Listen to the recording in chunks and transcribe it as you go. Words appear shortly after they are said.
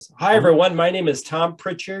Hi, everyone. My name is Tom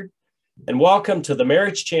Pritchard, and welcome to the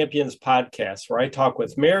Marriage Champions podcast, where I talk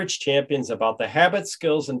with marriage champions about the habits,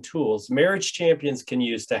 skills, and tools marriage champions can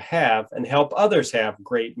use to have and help others have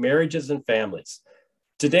great marriages and families.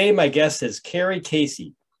 Today, my guest is Carey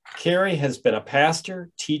Casey. Carey has been a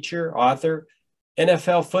pastor, teacher, author,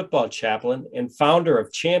 NFL football chaplain, and founder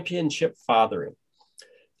of Championship Fathering.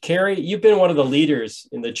 Carey, you've been one of the leaders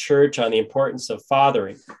in the church on the importance of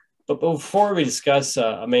fathering. But before we discuss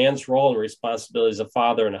a man's role and responsibilities as a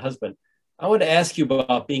father and a husband, I want to ask you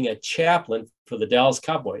about being a chaplain for the Dallas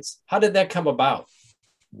Cowboys. How did that come about?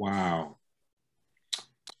 Wow.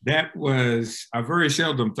 I very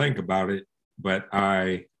seldom think about it, but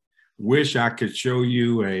I wish I could show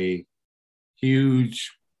you a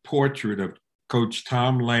huge portrait of Coach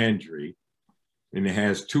Tom Landry, and it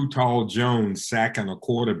has Too Tall Jones sacking a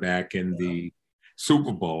quarterback in the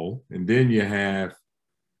Super Bowl, and then you have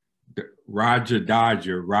Roger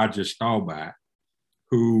Staubach,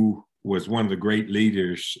 who was one of the great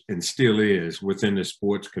leaders and still is within the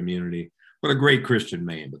sports community, but a great Christian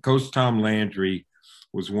man. But Coach Tom Landry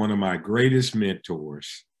was one of my greatest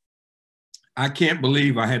mentors. I can't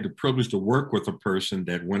believe I had the privilege to work with a person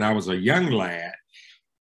that when I was a young lad,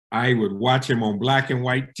 I would watch him on black and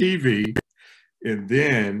white TV. And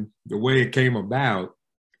then the way it came about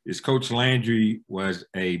is Coach Landry was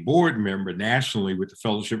a board member nationally with the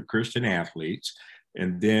Fellowship of Christian Athletes.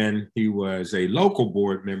 And then he was a local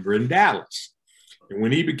board member in Dallas. And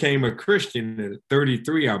when he became a Christian at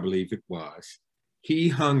 33, I believe it was, he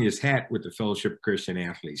hung his hat with the Fellowship of Christian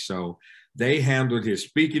Athletes. So they handled his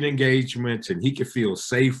speaking engagements, and he could feel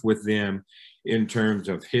safe with them in terms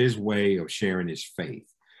of his way of sharing his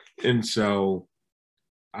faith. And so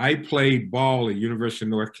I played ball at University of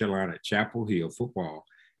North Carolina at Chapel Hill football.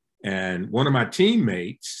 And one of my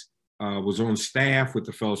teammates was on staff with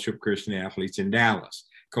the Fellowship of Christian Athletes in Dallas.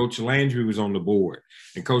 Coach Landry was on the board.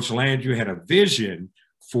 And Coach Landry had a vision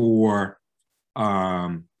for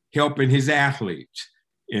helping his athletes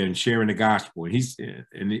in sharing the gospel.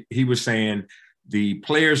 And he was saying, the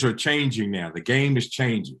players are changing now. The game is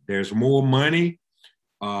changing. There's more money.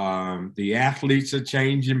 The athletes are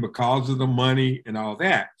changing because of the money and all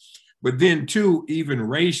that. But then, too, even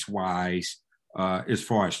race-wise, as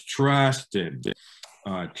far as trust and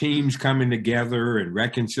teams coming together and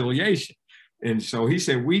reconciliation. And so he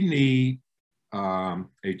said, we need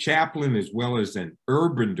a chaplain as well as an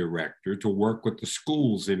urban director to work with the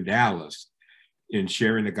schools in Dallas in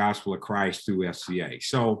sharing the gospel of Christ through FCA.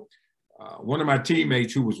 So one of my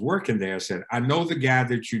teammates who was working there said, I know the guy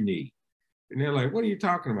that you need. And they're like, what are you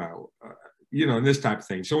talking about? And this type of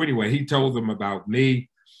thing. So anyway, he told them about me.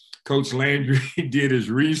 Coach Landry did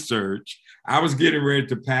his research. I was getting ready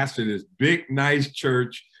to pastor this big, nice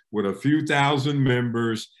church with a few thousand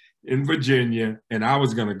members in Virginia, and I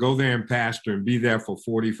was going to go there and pastor and be there for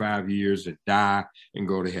 45 years and die and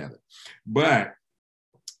go to heaven. But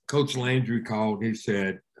Coach Landry called. He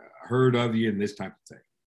said, heard of you and this type of thing.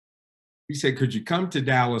 He said, could you come to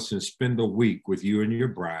Dallas and spend a week with you and your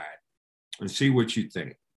bride and see what you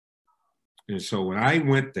think? And so when I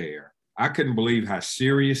went there, I couldn't believe how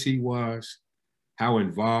serious he was, how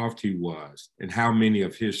involved he was, and how many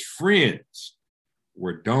of his friends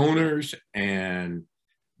were donors and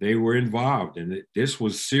they were involved, and this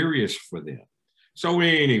was serious for them. So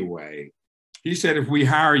anyway, he said, if we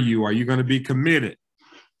hire you, are you going to be committed?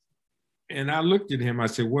 And I looked at him, I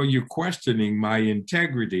said, well, you're questioning my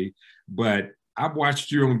integrity, but I've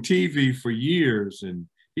watched you on TV for years. And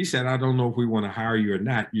he said, I don't know if we want to hire you or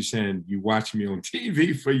not. You're saying you watched me on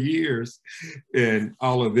TV for years and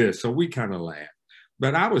all of this. So we kind of laughed.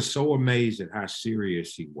 But I was so amazed at how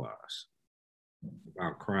serious he was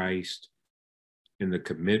about Christ and the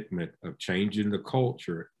commitment of changing the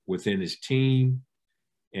culture within his team.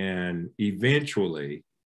 And eventually,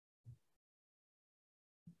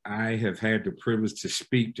 I have had the privilege to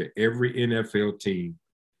speak to every NFL team,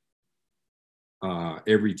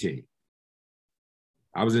 every team.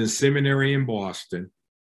 I was in seminary in Boston,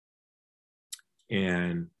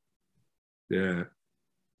 and the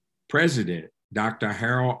president, Dr.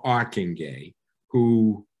 Harold Arkingay,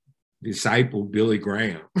 who discipled Billy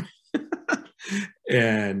Graham,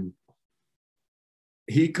 and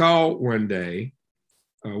he called one day.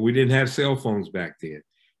 We didn't have cell phones back then,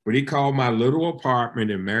 but he called my little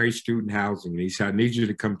apartment in Mary Student Housing, and he said, I need you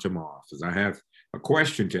to come to my office. I have a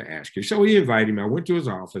question to ask you. So he invited me. I went to his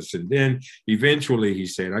office, and then eventually he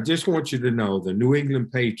said, I just want you to know the New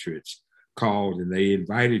England Patriots called and they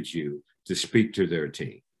invited you to speak to their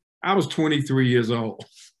team. I was 23 years old.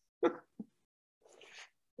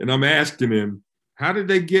 And I'm asking him, how did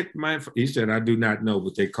they get my, he said, I do not know,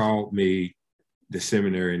 but they called me the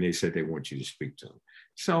seminary, and they said they want you to speak to them.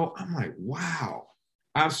 So I'm like, wow.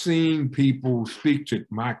 I've seen people speak to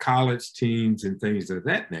my college teams and things of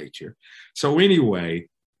that nature. So anyway,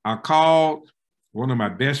 I called one of my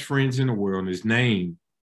best friends in the world, and his name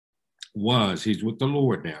he's with the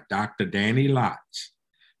Lord now, Dr. Danny Lotz.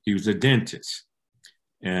 He was a dentist.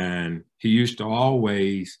 And he used to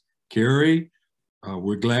always, Carey,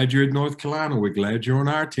 we're glad you're at North Carolina. We're glad you're on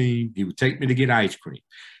our team. He would take me to get ice cream.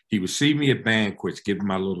 He would see me at banquets, give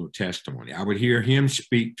my little testimony. I would hear him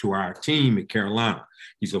speak to our team at Carolina.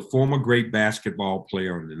 He's a former great basketball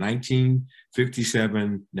player on the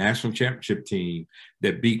 1957 National Championship team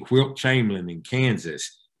that beat Wilt Chamberlain in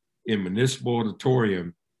Kansas in Municipal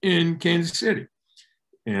Auditorium in Kansas City.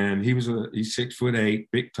 And he's 6'8",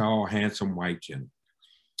 big, tall, handsome white gentleman.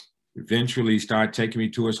 Eventually, he started taking me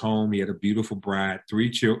to his home. He had a beautiful bride, three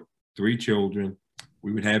children.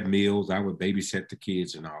 We would have meals. I would babysit the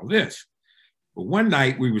kids and all this. But one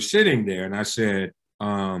night we were sitting there and I said,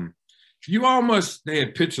 they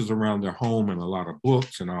had pictures around their home and a lot of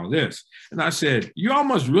books and all this. And I said, you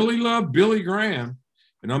almost really love Billy Graham.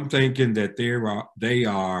 And I'm thinking that they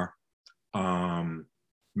are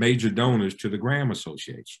major donors to the Graham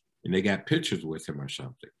Association. And they got pictures with him or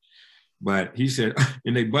something. But he said,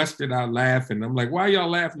 and they busted out laughing. I'm like, why y'all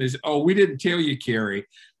laughing? They said, oh, we didn't tell you, Carey.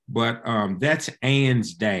 But that's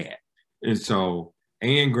Ann's dad. And so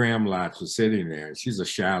Ann Graham Lotz was sitting there, and she's a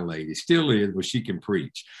shy lady, still is, but she can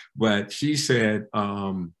preach. But she said,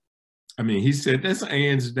 he said, that's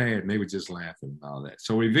Ann's dad. And they were just laughing and all that.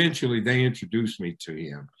 So eventually they introduced me to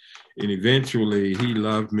him. And eventually he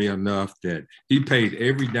loved me enough that he paid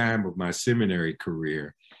every dime of my seminary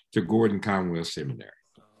career to Gordon Conwell Seminary.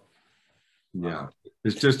 Yeah,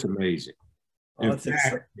 it's just amazing. In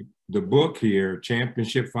fact, the book here,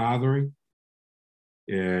 Championship Fathering,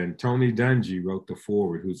 and Tony Dungy wrote the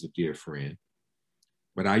foreword, who's a dear friend.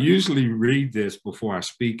 But I usually read this before I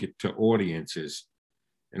speak it to audiences.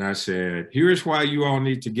 And I said, here's why you all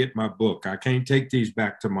need to get my book. I can't take these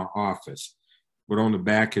back to my office. But on the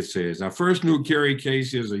back it says, I first knew Carey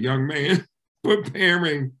Casey as a young man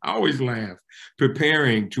preparing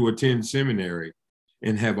to attend seminary,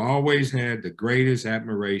 and have always had the greatest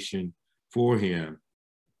admiration for him.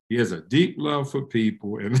 He has a deep love for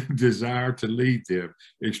people and a desire to lead them,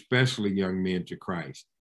 especially young men, to Christ.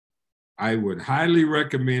 I would highly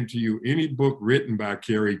recommend to you any book written by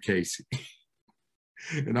Carey Casey.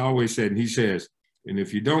 And I always said, and he says, and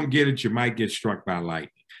if you don't get it, you might get struck by lightning.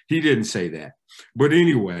 He didn't say that. But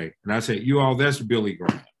anyway, and I said, you all, that's Billy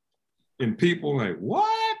Graham. And people were like, what?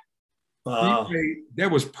 Wow.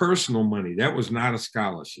 That was personal money. That was not a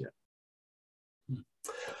scholarship.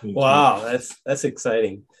 Wow, that's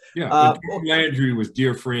exciting. Yeah, Tom Landry was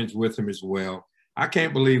dear friends with him as well. I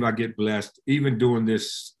can't believe I get blessed even doing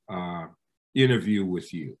this interview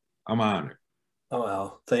with you. I'm honored. Oh,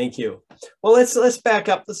 well, thank you. Well, let's back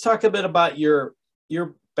up. Let's talk a bit about your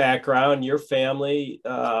background, your family.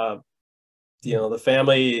 The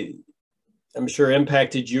family, I'm sure,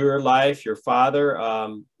 impacted your life, your father.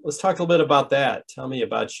 Let's talk a little bit about that. Tell me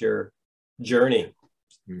about your journey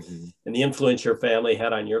and the influence your family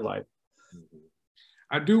had on your life.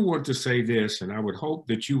 I do want to say this, and I would hope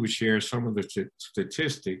that you would share some of the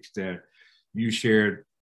statistics that you shared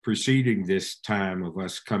preceding this time of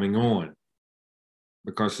us coming on,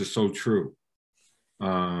 because it's so true.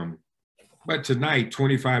 But tonight,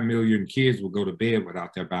 25 million kids will go to bed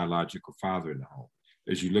without their biological father in the home,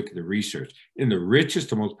 as you look at the research, in the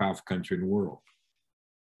richest and most powerful country in the world.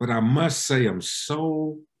 But I must say, I'm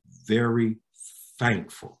so very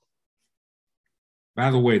thankful.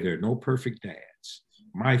 By the way, there are no perfect dads.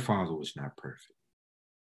 My father was not perfect.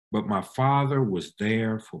 But my father was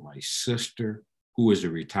there for my sister, who is a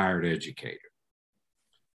retired educator.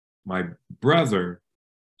 My brother,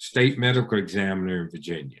 state medical examiner in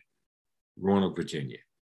Virginia, Roanoke, Virginia.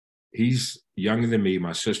 He's younger than me.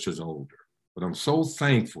 My sister's older. But I'm so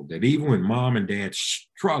thankful that even when mom and dad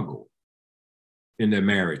struggle in their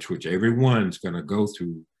marriage, which everyone's going to go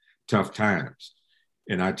through tough times.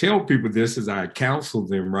 And I tell people this as I counsel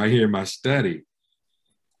them right here in my study.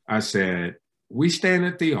 I said, we stand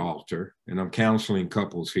at the altar, and I'm counseling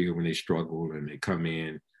couples here when they struggle and they come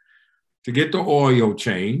in to get the oil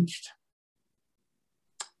changed.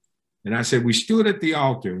 And I said, we stood at the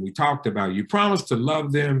altar and we talked about, you promised to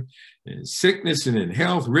love them in sickness and in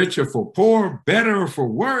health, rich or for poor, better or for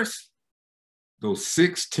worse. Those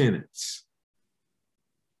 6 tenets.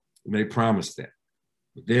 And they promised that.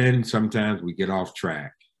 But then sometimes we get off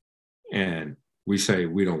track and we say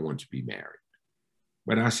we don't want to be married.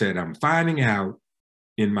 But I said, I'm finding out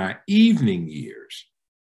in my evening years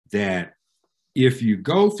that if you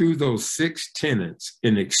go through those 6 tenets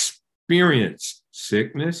and experience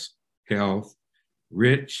sickness, health,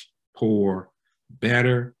 rich, poor,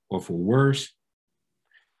 better, or for worse,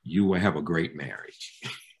 you will have a great marriage.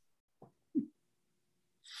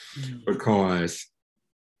 Because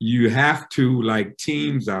you have to, like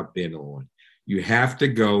teams I've been on, you have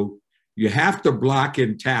to block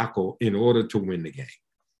and tackle in order to win the game.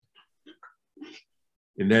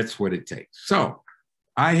 And that's what it takes. So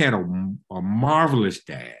I had a marvelous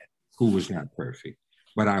dad who was not perfect,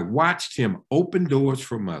 but I watched him open doors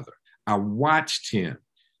for mother. I watched him,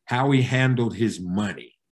 how he handled his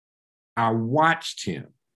money. I watched him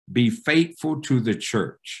be faithful to the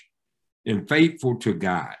church and faithful to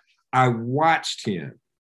God. I watched him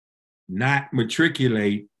not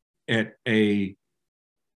matriculate at a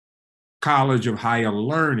college of higher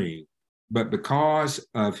learning, but because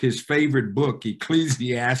of his favorite book,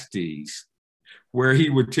 Ecclesiastes, where he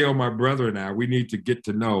would tell my brother and I, we need to get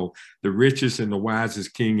to know the richest and the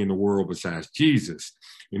wisest king in the world besides Jesus.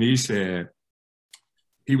 And he said,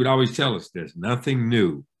 he would always tell us, there's nothing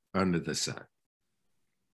new under the sun.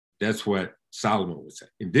 That's what Solomon would say.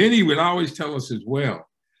 And then he would always tell us as well,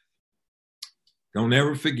 don't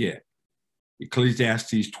ever forget,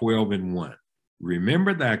 Ecclesiastes 12:1.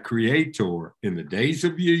 Remember thy Creator in the days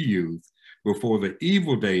of your youth, before the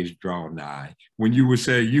evil days draw nigh, when you would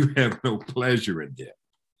say you have no pleasure in them.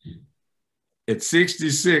 At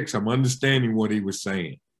 66, I'm understanding what he was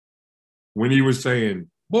saying. When he was saying,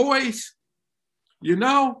 boys, you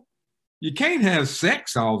know, you can't have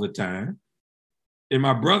sex all the time. And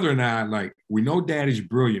my brother and I, like, we know daddy's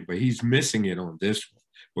brilliant, but he's missing it on this one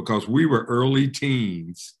because we were early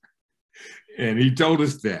teens. And he told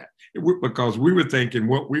us that because we were thinking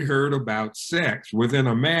what we heard about sex within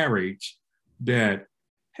a marriage, that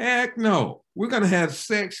heck no, we're going to have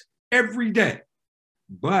sex every day.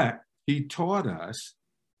 But he taught us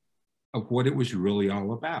of what it was really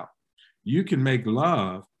all about. You can make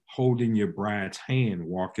love holding your bride's hand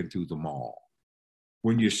walking through the mall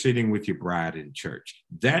when you're sitting with your bride in church.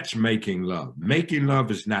 That's making love. Making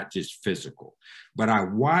love is not just physical. But I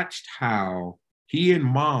watched how he and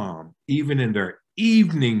mom, even in their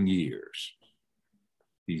evening years,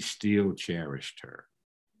 he still cherished her.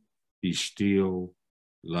 He still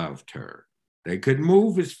loved her. They couldn't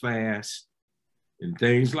move as fast and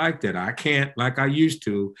things like that. I can't, like I used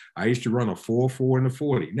to. I used to run a 4.4 and a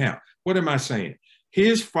 40. Now, what am I saying?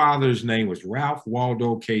 His father's name was Ralph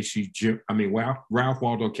Waldo Casey. Ralph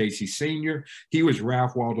Waldo Casey Sr. He was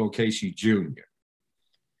Ralph Waldo Casey Jr.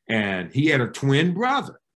 And he had a twin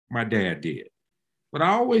brother. My dad did. But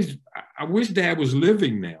I wish dad was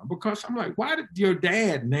living now, because I'm like, why did your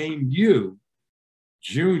dad name you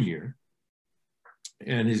Junior?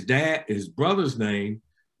 And his brother's name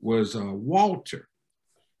was Walter.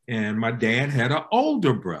 And my dad had an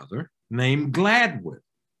older brother named Gladwin.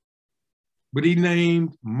 But he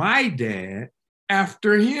named my dad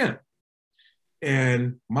after him.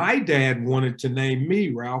 And my dad wanted to name me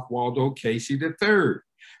Ralph Waldo Casey III.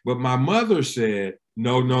 But my mother said,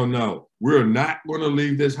 no, we're not going to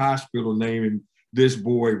leave this hospital naming this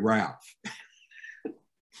boy Ralph.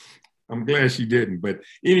 I'm glad she didn't. But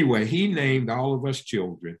anyway, he named all of us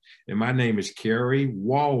children. And my name is Carey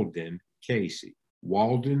Walden Casey.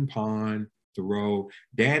 Walden Pond Thoreau.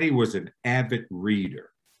 Daddy was an avid reader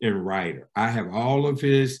and writer. I have all of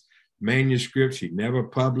his manuscripts. He never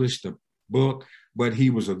published a book, but he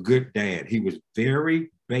was a good dad. He was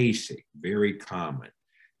very basic, very common.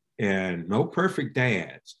 And no perfect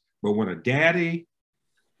dads. But when a daddy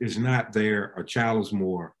is not there, a child is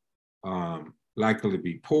more likely to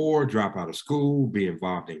be poor, drop out of school, be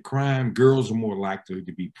involved in crime. Girls are more likely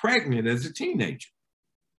to be pregnant as a teenager.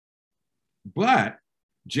 But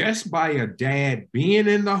just by a dad being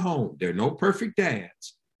in the home, there are no perfect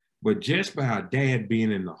dads, but just by a dad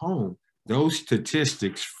being in the home, those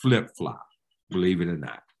statistics flip-flop, believe it or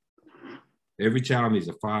not. Every child needs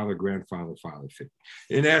a father, grandfather, father figure.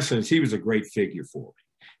 In essence, he was a great figure for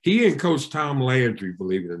me. He and Coach Tom Landry,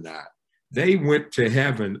 believe it or not, they went to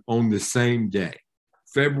heaven on the same day,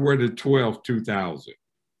 February the 12th, 2000.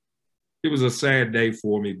 It was a sad day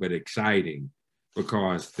for me, but exciting,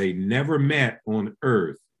 because they never met on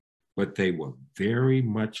earth, but they were very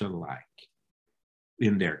much alike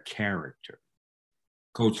in their character.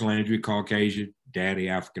 Coach Landry, Caucasian, Daddy,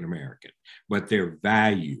 African-American, but their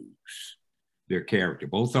values, their character.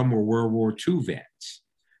 Both of them were World War II vets.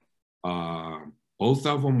 Both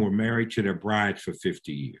of them were married to their brides for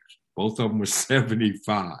 50 years. Both of them were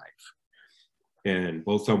 75. And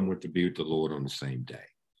both of them went to be with the Lord on the same day.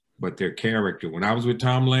 But their character, when I was with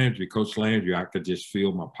Tom Landry, Coach Landry, I could just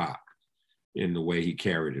feel my pop in the way he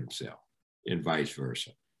carried himself. and vice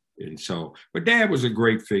versa. And so, but Dad was a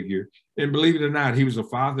great figure. And believe it or not, he was a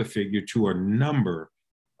father figure to a number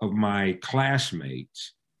of my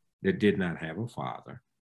classmates that did not have a father.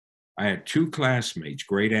 I had 2 classmates,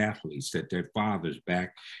 great athletes, that their fathers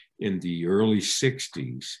back in the early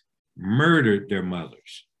 60s murdered their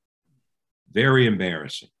mothers. Very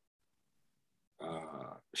embarrassing,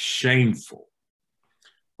 shameful.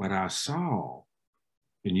 But I saw,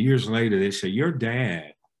 and years later, they say, your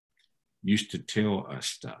dad used to tell us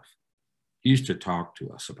stuff. He used to talk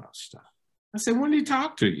to us about stuff. I said, when did he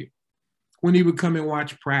talk to you? When he would come and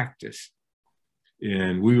watch practice.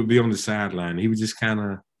 And we would be on the sideline. He would just kind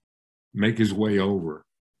of make his way over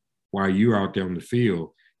while you were out there on the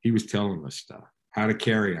field. He was telling us stuff, how to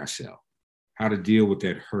carry ourselves, how to deal with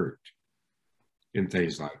that hurt and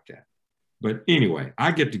things like that. But anyway,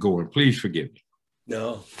 I get to go, and please forgive me.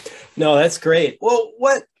 No, that's great. Well,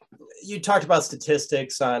 what you talked about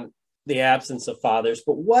statistics on the absence of fathers,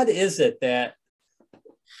 but what is it that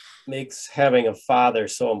makes having a father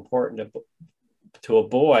so important to a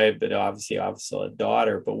boy, but obviously a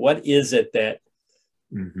daughter? But what is it that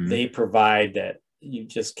they provide that you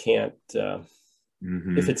just can't?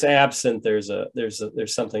 If it's absent, there's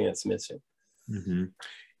something that's missing.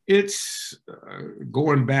 It's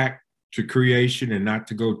going back to creation, and not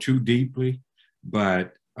to go too deeply,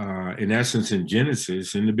 but in essence, in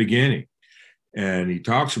Genesis, in the beginning, and he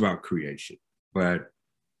talks about creation. But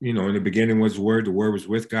in the beginning was the Word was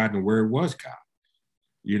with God, and the Word was God.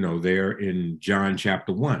 There in John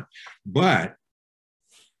chapter 1. But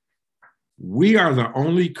we are the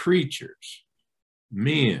only creatures,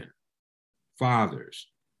 men, fathers,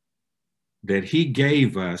 that he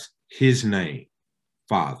gave us his name,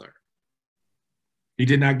 Father. He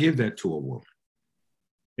did not give that to a woman.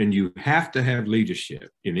 And you have to have leadership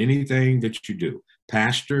in anything that you do.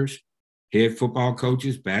 Pastors, head football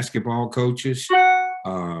coaches, basketball coaches,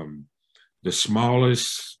 the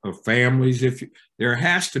smallest of families. There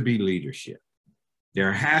has to be leadership.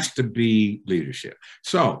 There has to be leadership.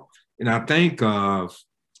 So, and I think of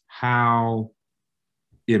how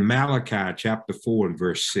in Malachi chapter 4 and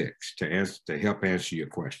verse 6, to help answer your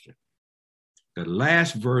question, the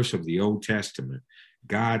last verse of the Old Testament,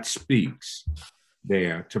 God speaks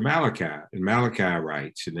there to Malachi, and Malachi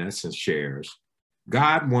writes, in essence, shares,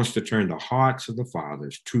 God wants to turn the hearts of the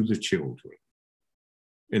fathers to the children,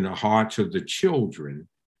 and the hearts of the children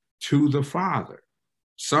to the father.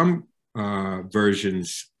 Some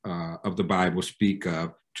versions of the Bible speak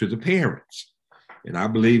of to the parents, and I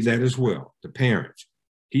believe that as well, the parents.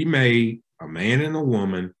 He made a man and a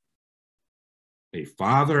woman, a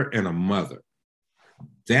father and a mother.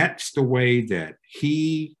 That's the way that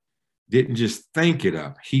he didn't just think it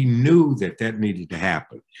up. He knew that needed to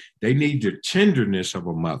happen. They need the tenderness of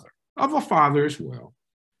a mother, of a father as well,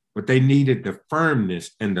 but they needed the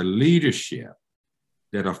firmness and the leadership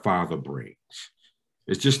that a father brings.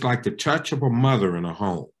 It's just like the touch of a mother in a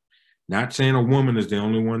home. Not saying a woman is the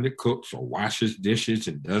only one that cooks or washes dishes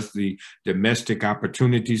and does the domestic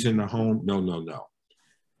opportunities in the home. No.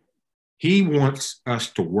 He wants us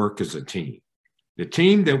to work as a team. The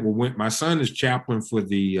team that will win, my son is chaplain for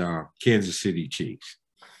the Kansas City Chiefs.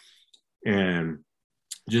 And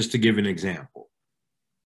just to give an example,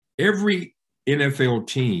 every NFL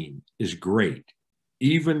team is great,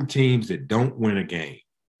 even teams that don't win a game,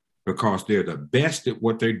 because they're the best at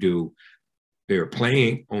what they do. They're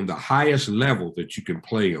playing on the highest level that you can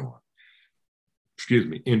play on,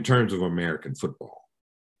 in terms of American football.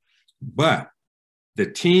 But the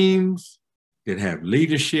teams that have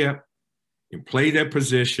leadership and play their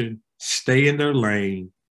position, stay in their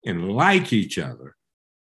lane, and like each other,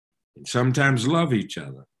 and sometimes love each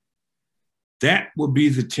other, that will be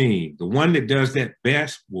the team. The one that does that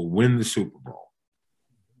best will win the Super Bowl.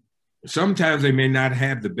 Sometimes they may not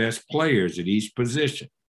have the best players at each position.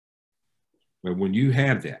 But when you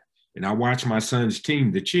have that, and I watch my son's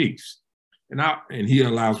team, the Chiefs, and he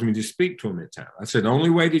allows me to speak to him at times. I said, the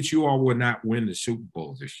only way that you all will not win the Super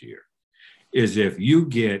Bowl this year is if you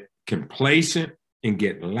get complacent and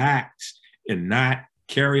get lax and not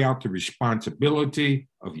carry out the responsibility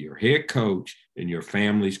of your head coach and your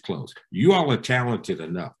family's close. You all are talented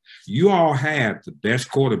enough. You all have the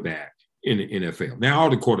best quarterback in the NFL. Now,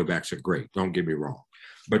 all the quarterbacks are great, don't get me wrong.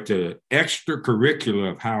 But the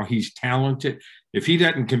extracurricular of how he's talented, if he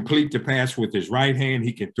doesn't complete the pass with his right hand,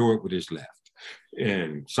 he can throw it with his left,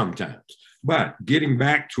 and sometimes. But getting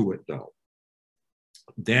back to it, though,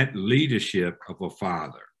 that leadership of a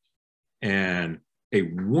father, and a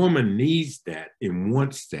woman needs that and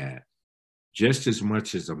wants that just as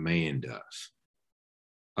much as a man does.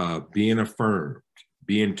 Being affirmed,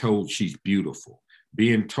 being told she's beautiful,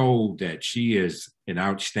 being told that she is an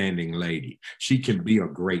outstanding lady. She can be a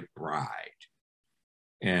great bride.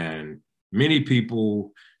 And many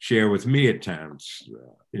people share with me at times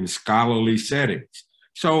in scholarly settings.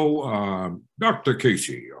 So, Dr.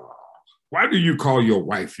 Casey, why do you call your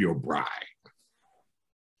wife your bride?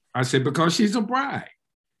 I said, because she's a bride.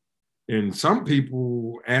 And some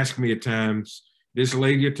people ask me at times, this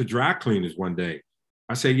lady at the dry cleaners one day,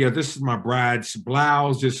 I say, yeah, this is my bride's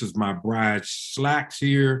blouse. This is my bride's slacks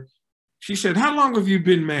here. She said, how long have you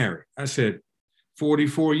been married? I said,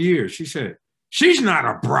 44 years. She said, she's not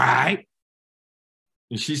a bride.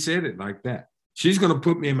 And she said it like that. She's going to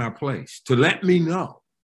put me in my place to let me know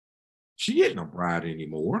she ain't no bride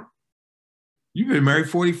anymore. You've been married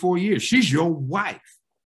 44 years. She's your wife.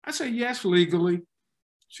 I said, yes, legally,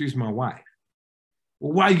 she's my wife.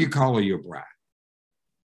 Well, why do you call her your bride?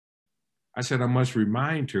 I said, I must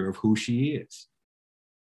remind her of who she is.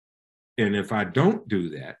 And if I don't do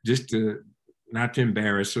that, just to not to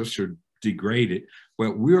embarrass us or degrade it,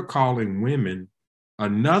 but we're calling women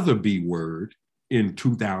another B word in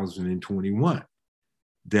 2021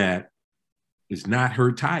 that is not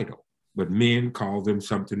her title, but men call them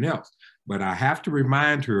something else. But I have to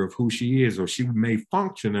remind her of who she is, or she may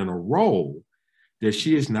function in a role that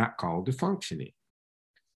she is not called to function in.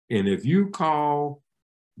 And if you call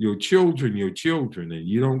your children, and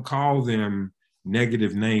you don't call them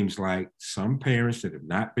negative names like some parents that have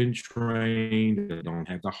not been trained, that don't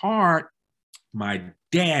have the heart. My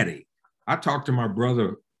daddy, I talked to my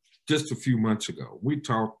brother just a few months ago. We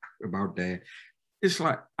talked about dad. It's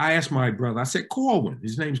like, I asked my brother, I said, Corwin,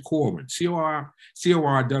 his name's Corwin, Corwin.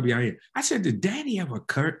 I said, did daddy ever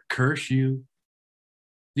curse you?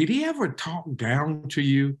 Did he ever talk down to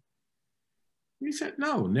you? He said,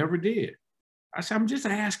 no, never did. I said, I'm just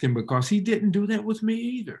asking because he didn't do that with me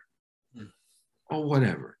either. Or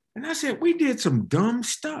whatever. And I said, we did some dumb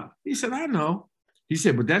stuff. He said, I know. He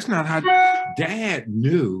said, but that's not how dad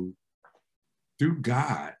knew through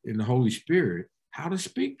God and the Holy Spirit how to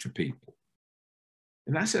speak to people.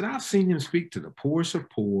 And I said, I've seen him speak to the poorest of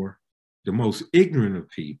poor, the most ignorant of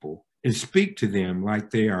people, and speak to them like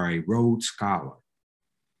they are a Rhodes Scholar.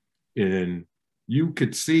 And you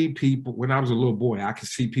could see people, when I was a little boy, I could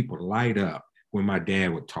see people light up when my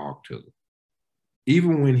dad would talk to them,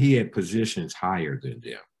 even when he had positions higher than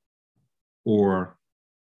them. Or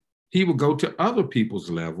he would go to other people's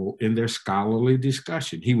level in their scholarly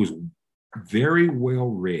discussion. He was very well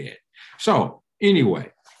read. So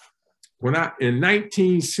anyway, in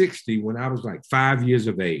 1960, when I was like 5 years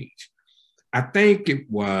of age, I think it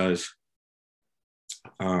was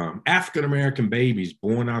African-American babies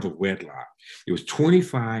born out of wedlock. It was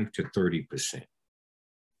 25 to 30%.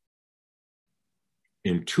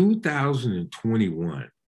 In 2021,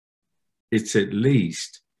 it's at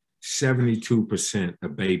least 72%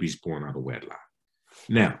 of babies born out of wedlock.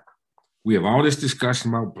 Now, we have all this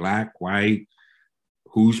discussion about black, white,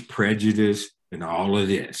 who's prejudiced, and all of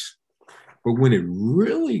this. But when it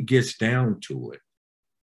really gets down to it,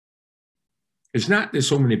 it's not that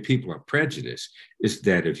so many people are prejudiced. It's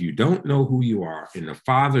that if you don't know who you are and the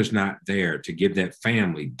father's not there to give that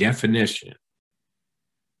family definition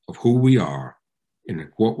of who we are and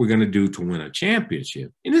what we're going to do to win a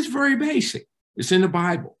championship, and it's very basic. It's in the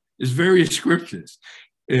Bible. It's various scriptures.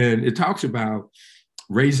 And it talks about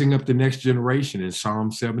raising up the next generation in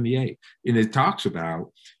Psalm 78. And it talks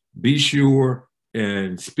about be sure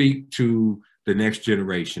and speak to the next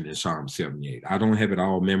generation in Psalm 78. I don't have it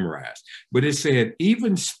all memorized, but it said,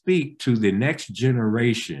 even speak to the next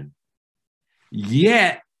generation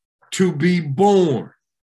yet to be born.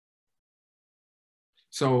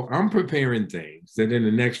 So I'm preparing things that in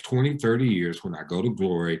the next 20, 30 years, when I go to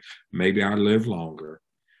glory, maybe I'll live longer,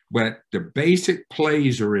 but the basic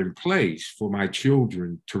plays are in place for my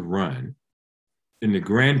children to run and the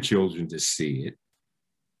grandchildren to see it.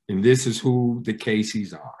 And this is who the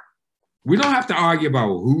Caseys are. We don't have to argue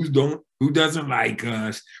about who doesn't like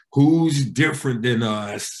us, who's different than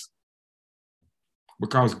us,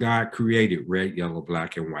 because God created red, yellow,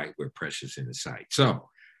 black, and white. We're precious in His sight. So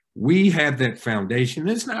we have that foundation.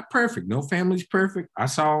 It's not perfect. No family's perfect. I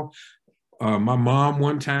saw my mom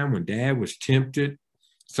one time when dad was tempted.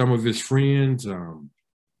 Some of his friends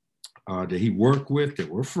that he worked with that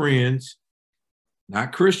were friends,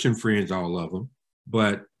 not Christian friends, all of them,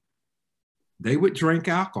 but they would drink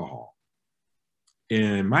alcohol.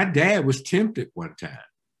 And my dad was tempted one time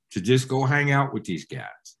to just go hang out with these guys.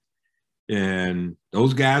 And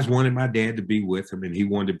those guys wanted my dad to be with him, and he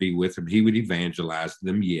wanted to be with them. He would evangelize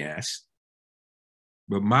them, yes.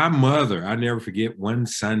 But my mother, I never forget one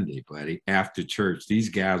Sunday, buddy, after church, these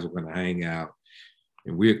guys were going to hang out.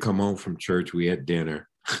 And we had come home from church. We had dinner.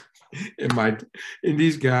 and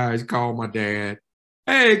these guys called my dad.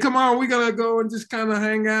 Hey, come on, we're going to go and just kind of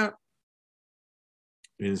hang out.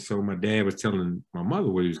 And so my dad was telling my mother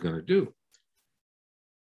what he was going to do.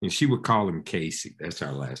 And she would call him Casey. That's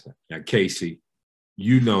our last name. Now, Casey,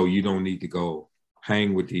 you know you don't need to go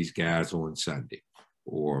hang with these guys on Sunday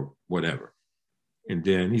or whatever. And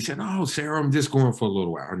then he said, oh, Sarah, I'm just going for a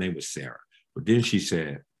little while. Her name was Sarah. But then she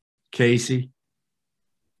said, Casey,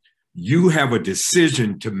 you have a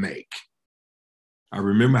decision to make. I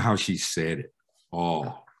remember how she said it.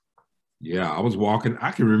 Oh, yeah,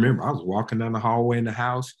 I can remember I was walking down the hallway in the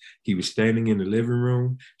house. He was standing in the living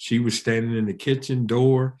room. She was standing in the kitchen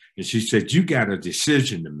door. And she said, you got a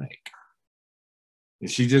decision to make.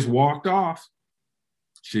 And she just walked off.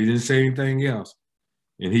 She didn't say anything else.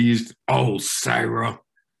 And he used to, oh, Sarah.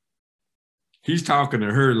 He's talking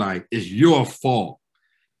to her like, it's your fault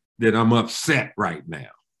that I'm upset right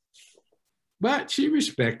now. But she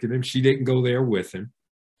respected him. She didn't go there with him.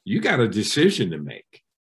 You got a decision to make.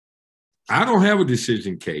 I don't have a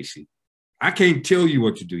decision, Casey. I can't tell you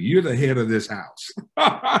what to do. You're the head of this house.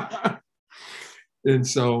 And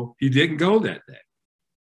so he didn't go that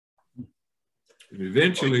day. And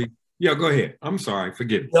eventually, yeah, go ahead. I'm sorry.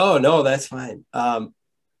 Forgive me. No, that's fine. No,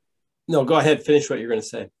 go ahead. Finish what you're going to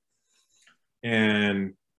say.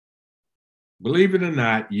 And believe it or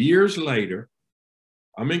not, years later,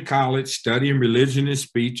 I'm in college studying religion and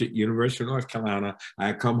speech at University of North Carolina.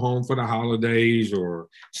 I come home for the holidays or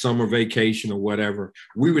summer vacation or whatever.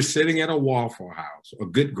 We were sitting at a Waffle House, a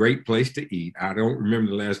great place to eat. I don't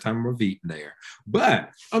remember the last time I've eaten there. But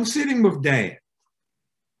I'm sitting with Dad.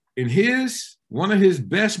 And one of his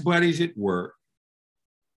best buddies at work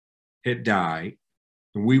had died,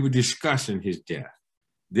 and we were discussing his death.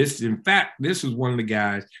 This was one of the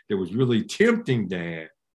guys that was really tempting Dad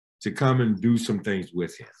to come and do some things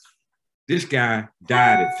with him. This guy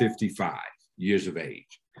died at 55 years of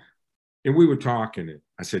age. And we were talking, and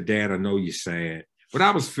I said, Dad, I know you're sad, but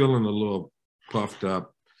I was feeling a little puffed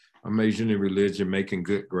up. I'm majoring in religion, making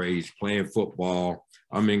good grades, playing football.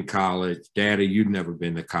 I'm in college. Daddy, you've never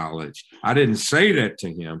been to college. I didn't say that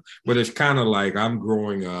to him, but it's kind of like I'm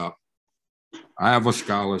growing up. I have a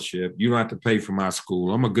scholarship. You don't have to pay for my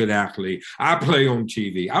school. I'm a good athlete. I play on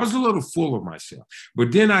TV. I was a little full of myself.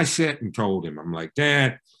 But then I sat and told him, I'm like,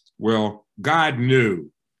 Dad, well, God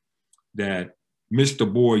knew that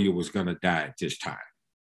Mr. Boyer was going to die at this time.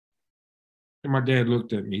 And my dad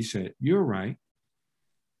looked at me. He said, you're right.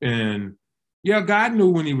 And yeah, God knew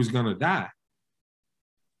when he was going to die.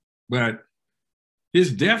 But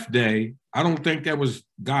his death day, I don't think that was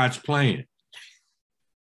God's plan.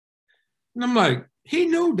 And I'm like, he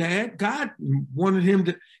knew, Dad. God wanted him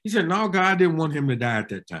to. He said, no, God didn't want him to die at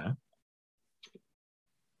that time.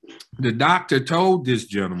 The doctor told this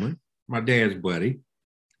gentleman, my dad's buddy,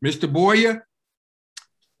 Mr. Boyer,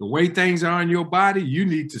 the way things are in your body, you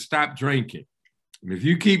need to stop drinking. And if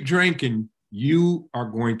you keep drinking, you are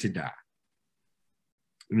going to die.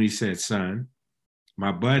 And he said, son,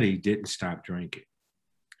 my buddy didn't stop drinking.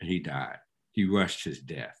 And he died. He rushed his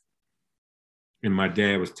death. And my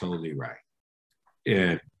dad was totally right.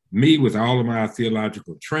 And me, with all of my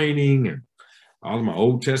theological training and all of my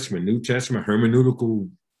Old Testament, New Testament, hermeneutical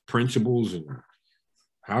principles and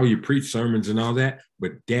how you preach sermons and all that,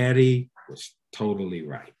 but Daddy was totally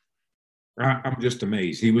right. I'm just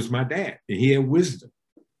amazed. He was my dad, and he had wisdom.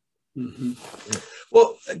 Mm-hmm. Yeah.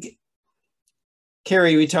 Well,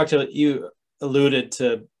 Carey, you alluded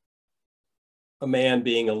to a man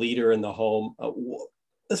being a leader in the home.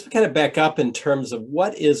 Let's kind of back up in terms of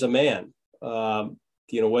what is a man.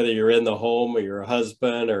 Whether you're in the home or you're a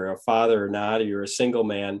husband or a father or not, or you're a single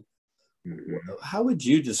man. Mm-hmm. How would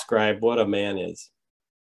you describe what a man is?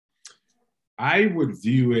 I would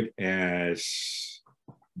view it as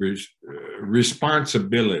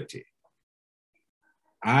responsibility.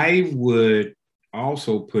 I would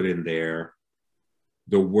also put in there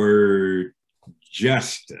the word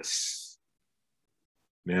justice.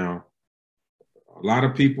 Now, a lot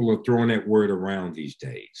of people are throwing that word around these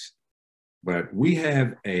days, but we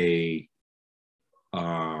have a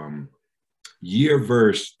year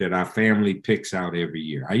verse that our family picks out every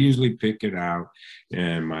year. I usually pick it out,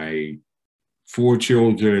 and my 4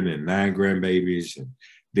 children and 9 grandbabies and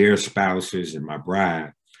their spouses and my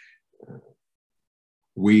bride,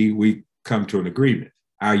 we come to an agreement.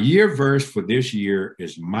 Our year verse for this year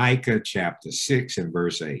is Micah chapter 6 and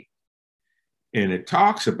verse 8. And it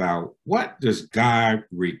talks about, what does God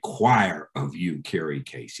require of you, Carey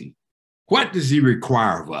Casey? What does he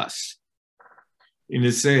require of us? And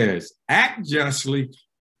it says, act justly.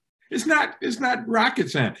 It's not rocket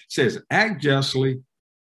science. It says, act justly,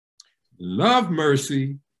 love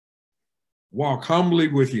mercy, walk humbly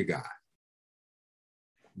with your God.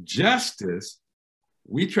 Justice,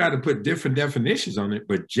 we try to put different definitions on it,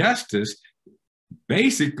 but justice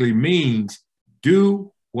basically means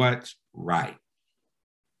do what's right.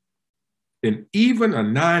 And even a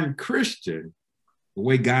non-Christian, the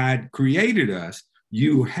way God created us,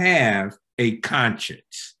 you have a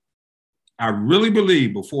conscience. I really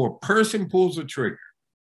believe before a person pulls a trigger,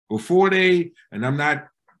 before they, and I'm not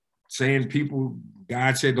saying people,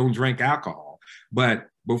 God said don't drink alcohol, but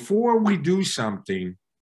before we do something,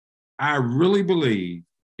 I really believe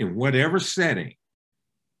in whatever setting,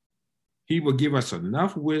 he will give us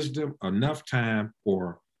enough wisdom, enough time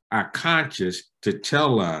for our conscience to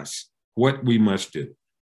tell us what we must do.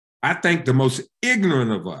 I think the most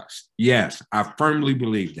ignorant of us, yes, I firmly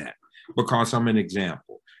believe that because I'm an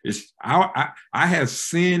example. I have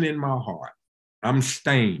sin in my heart. I'm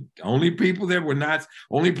stained. The only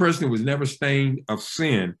person who was never stained of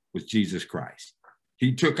sin was Jesus Christ.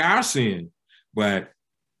 He took our sin, but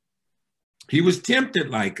he was tempted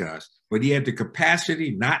like us, but he had the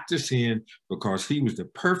capacity not to sin because he was the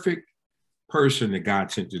perfect person that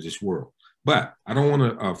God sent to this world. But I don't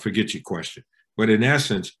want to forget your question. But in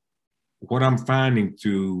essence, what I'm finding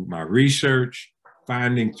through my research,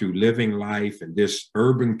 finding through living life in this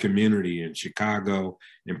urban community in Chicago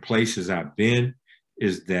and places I've been,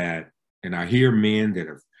 is that, and I hear men that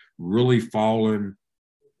have really fallen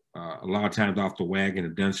a lot of times off the wagon,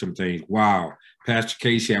 have done some things. Wow, Pastor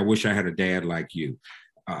Casey, I wish I had a dad like you.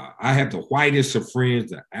 I have the whitest of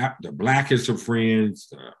friends, the blackest of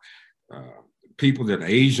friends, people that are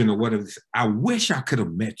Asian or whatever. I wish I could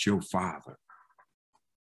have met your father.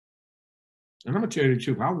 And I'm going to tell you the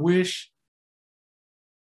truth. I wish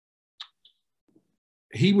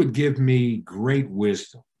he would give me great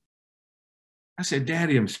wisdom. I said,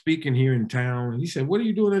 Daddy, I'm speaking here in town. He said, what are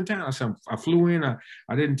you doing in town? I said, I flew in. I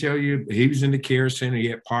didn't tell you. He was in the care center. He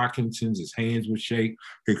had Parkinson's. His hands would shake.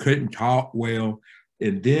 He couldn't talk well.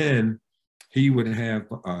 And then he would have,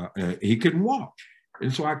 he couldn't walk.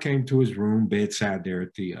 And so I came to his room, bedside there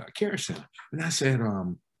at the care center. And I said,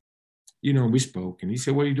 we spoke. And he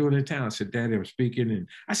said, what are you doing in town? I said, Daddy, I'm speaking. And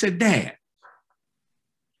I said, Dad,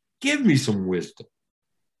 give me some wisdom.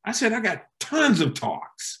 I said, I got tons of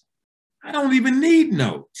talks. I don't even need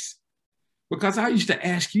notes. Because I used to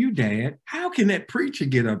ask you, Dad, how can that preacher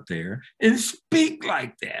get up there and speak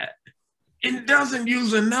like that and doesn't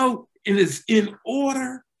use a note and it's in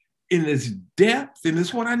order, in its depth, and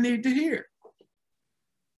it's what I need to hear?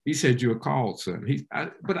 He said, you're called, son.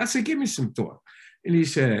 But I said, give me some thought. And he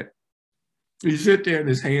said, he sit there in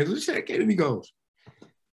his hands and shaking, and he goes,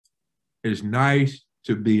 it's nice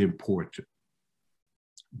to be important,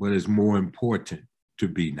 but it's more important to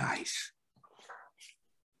be nice.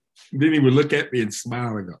 Then he would look at me and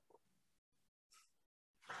smile and go,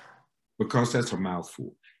 because that's a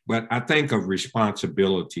mouthful. But I think of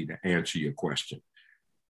responsibility to answer your question.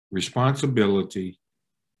 Responsibility,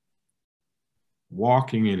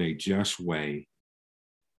 walking in a just way,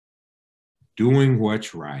 doing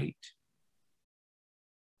what's right,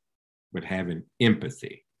 but having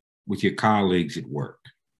empathy with your colleagues at work,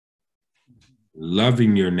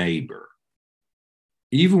 loving your neighbor,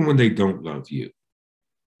 even when they don't love you.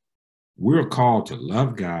 We're called to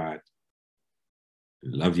love God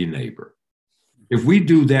and love your neighbor. If we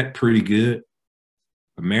do that pretty good,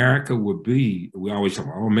 America would be, we always talk,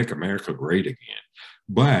 oh, make America great again.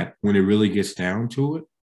 But when it really gets down to it,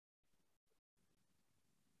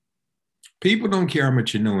 people don't care how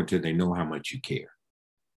much you know until they know how much you care.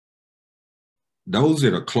 Those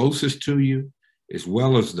that are closest to you, as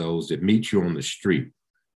well as those that meet you on the street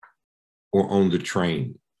or on the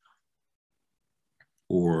train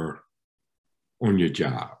or on your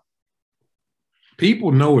job.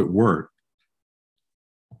 People know at work,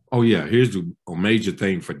 oh yeah, here's a major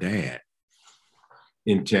thing for Dad: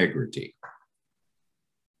 integrity,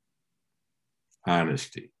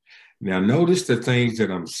 honesty. Now notice the things that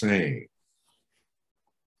I'm saying.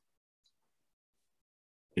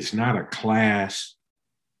 It's not a class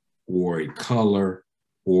or a color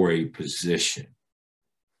or a position.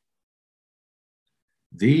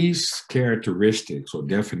 These characteristics or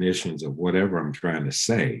definitions of whatever I'm trying to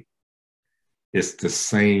say, it's the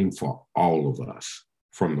same for all of us,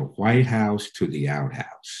 from the White House to the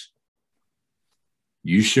outhouse.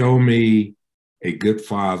 You show me a good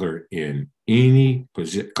father in any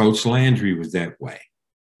position. Coach Landry was that way.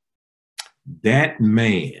 That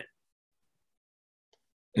man,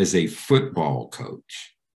 as a football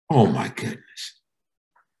coach, oh my goodness.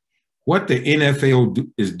 What the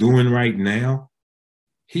NFL is doing right now,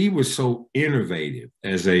 he was so innovative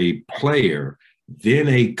as a player then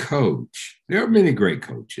a coach. There are many great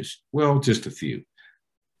coaches. Well, just a few.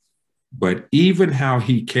 But even how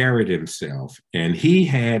he carried himself, and he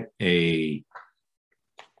had a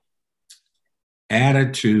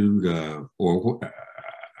attitude of, or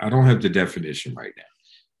I don't have the definition right now,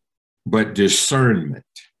 but discernment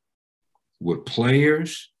with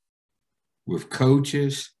players, with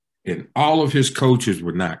coaches, and all of his coaches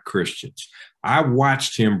were not Christians. I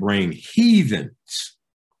watched him bring heathens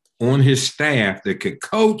on his staff that could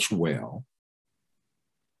coach well,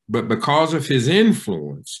 but because of his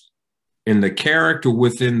influence and the character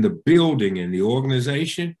within the building and the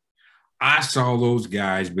organization, I saw those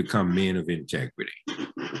guys become men of integrity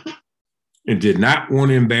and did not want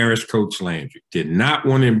to embarrass Coach Landry, did not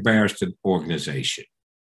want to embarrass the organization.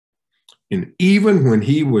 And even when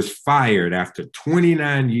he was fired after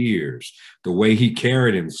 29 years, the way he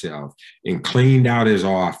carried himself and cleaned out his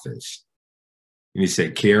office, and he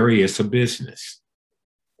said, Carey, it's a business.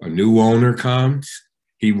 A new owner comes,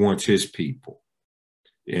 he wants his people.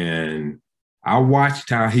 And I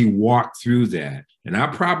watched how he walked through that. And I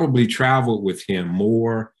probably traveled with him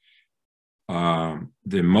more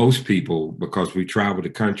than most people because we traveled the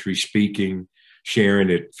country speaking,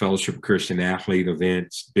 sharing at Fellowship Christian Athlete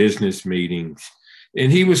events, business meetings.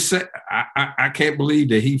 And he was, I can't believe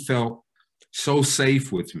that he felt so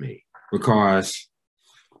safe with me because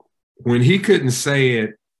when he couldn't say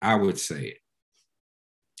it, I would say it.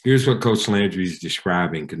 Here's what Coach Landry is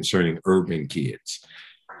describing concerning urban kids.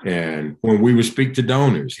 And when we would speak to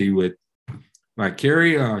donors, he would, like,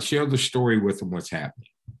 Carey, share the story with them what's happening.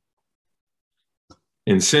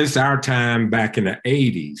 And since our time back in the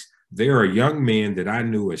 80s, there are young men that I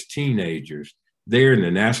knew as teenagers. They're in the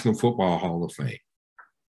National Football Hall of Fame.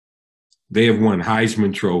 They have won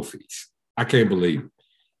Heisman trophies. I can't believe it.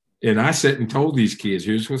 And I sat and told these kids,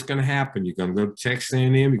 here's what's going to happen. You're going to go to Texas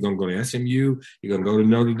A&M. You're going to go to SMU. You're going to go to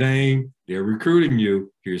Notre Dame. They're recruiting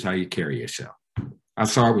you. Here's how you carry yourself. I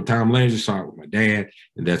saw it with Tom Landry, saw it with my dad,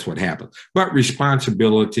 and that's what happened. But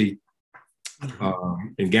responsibility,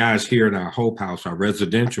 and guys here at our Hope House, our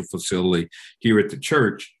residential facility here at the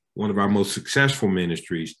church, one of our most successful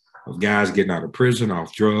ministries of guys getting out of prison,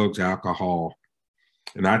 off drugs, alcohol.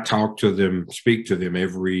 And I talk to them, speak to them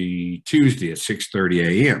every Tuesday at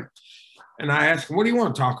 6:30 a.m. And I ask them, what do you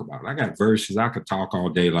want to talk about? I got verses. I could talk all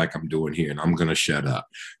day like I'm doing here, and I'm going to shut up.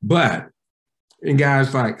 But, and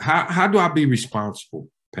guys, like, how do I be responsible,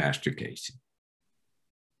 Pastor Casey?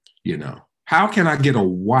 You know, how can I get a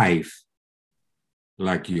wife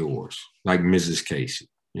like yours, like Mrs. Casey?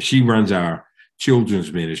 And she runs our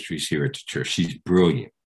children's ministries here at the church. She's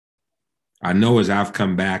brilliant. I know as I've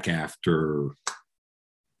come back after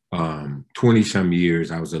 20-some years,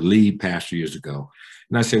 I was a lead pastor years ago.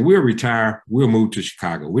 And I said, we'll retire. We'll move to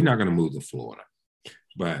Chicago. We're not going to move to Florida,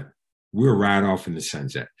 but we'll ride off in the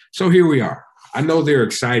sunset. So here we are. I know they're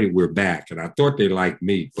excited we're back, and I thought they liked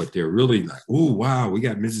me, but they're really like, oh, wow, we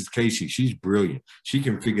got Mrs. Casey. She's brilliant. She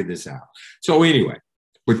can figure this out. So anyway,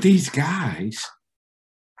 but these guys,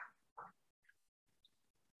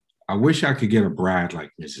 I wish I could get a bride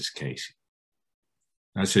like Mrs. Casey.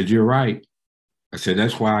 I said, you're right. I said,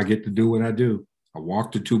 that's why I get to do what I do. I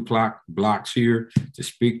walk the 2 blocks here to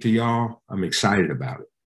speak to y'all. I'm excited about it.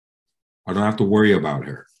 I don't have to worry about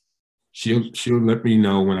her. She'll let me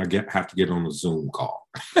know when I have to get on a Zoom call.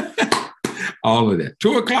 All of that.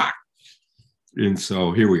 2 o'clock. And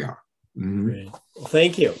so here we are. Mm-hmm. Great. Well,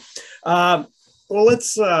 thank you. Well,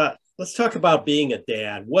 let's talk about being a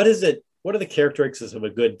dad. What is it? What are the characteristics of a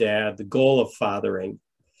good dad? The goal of fathering?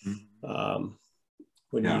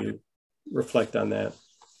 When you reflect on that.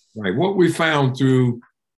 Right. What we found through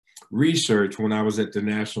research when I was at the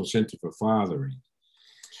National Center for Fathering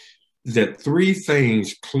is that 3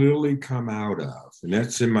 things clearly come out of, and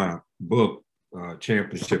that's in my book,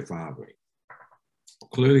 Championship Fathering,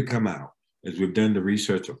 clearly come out as we've done the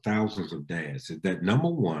research of thousands of dads, is that number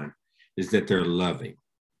 1 is that they're loving.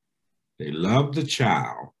 They love the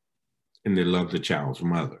child and they love the child's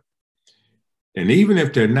mother. And even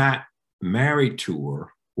if they're not married to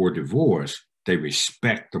her or divorced, they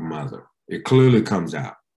respect the mother. It clearly comes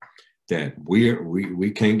out that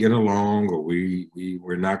we can't get along, or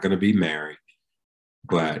we're not going to be married,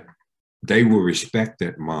 but they will respect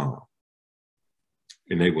that mom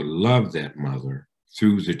and they will love that mother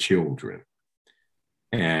through the children.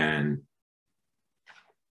 And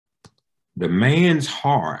the man's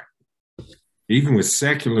heart, even with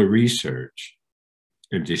secular research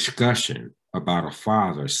and discussion about a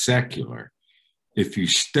father, secular, if you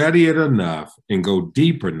study it enough and go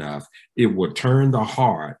deep enough, it will turn the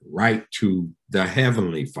heart right to the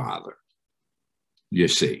Heavenly Father, you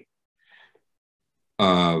see,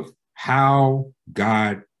 of how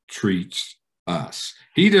God treats us.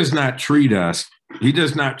 He does not treat us, he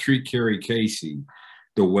does not treat Carey Casey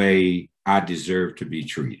the way I deserve to be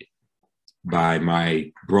treated, by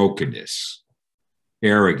my brokenness,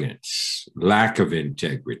 arrogance, lack of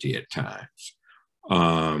integrity at times,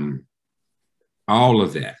 all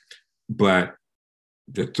of that. But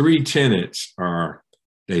the three tenets are,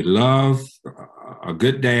 they love, a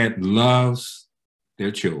good dad loves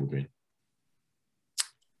their children.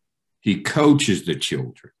 He coaches the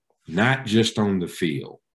children, not just on the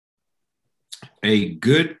field. A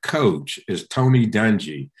good coach is Tony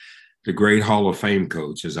Dungy, the great Hall of Fame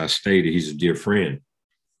coach. As I stated, he's a dear friend.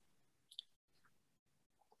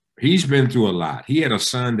 He's been through a lot. He had a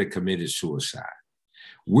son that committed suicide.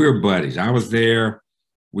 We're buddies. I was there.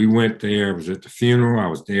 We went there. I was at the funeral. I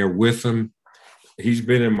was there with him. He's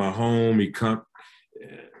been in my home. He's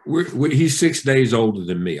 6 days older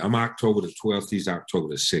than me. I'm October the 12th. He's October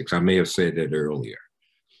the 6th. I may have said that earlier.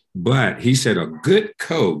 But he said a good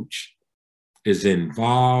coach is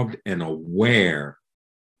involved and aware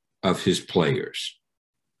of his players.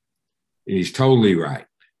 And he's totally right.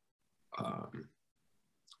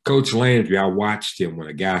 Coach Landry, I watched him when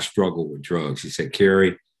a guy struggled with drugs. He said,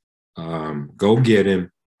 Carey, go get him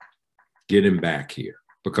back here.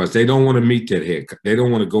 Because they don't want to meet that head. They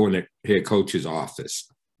don't want to go in that head coach's office.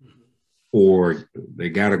 Or they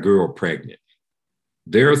got a girl pregnant.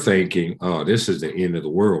 They're thinking, oh, this is the end of the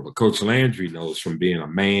world. But Coach Landry knows from being a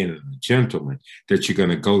man and a gentleman that you're going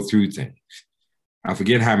to go through things. I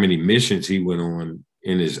forget how many missions he went on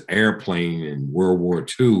in his airplane in World War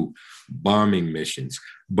II, bombing missions.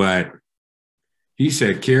 But he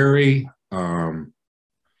said, Carey,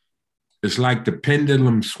 it's like the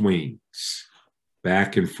pendulum swings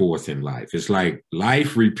back and forth in life. It's like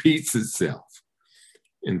life repeats itself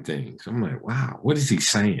in things. I'm like, wow, what is he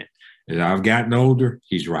saying? As I've gotten older,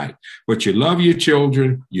 he's right. But you love your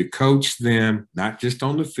children, you coach them, not just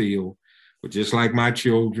on the field, but just like my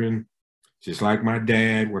children, just like my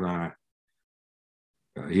dad when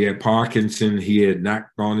he had Parkinson. He had not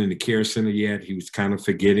gone in the care center yet. He was kind of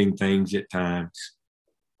forgetting things at times.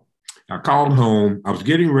 I called home. I was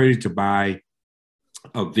getting ready to buy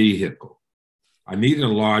a vehicle. I needed a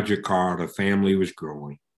larger car. The family was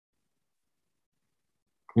growing.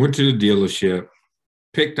 Went to the dealership,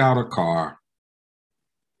 picked out a car,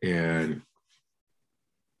 and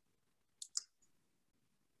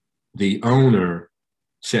the owner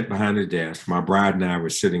sat behind the desk. My bride and I were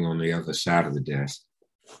sitting on the other side of the desk.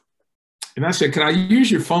 And I said, can I use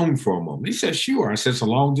your phone for a moment? He said, sure. I said, it's a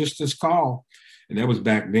long distance call. And that was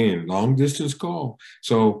back then, long distance call.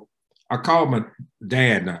 So I called my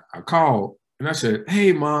dad, and I called and I said,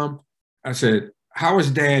 hey, Mom. I said, how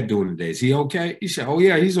is Dad doing today? Is he okay? He said, oh,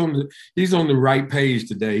 yeah, he's on the right page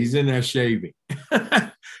today. He's in there shaving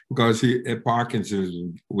because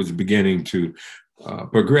Parkinson's was beginning to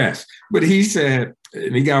progress. But he said,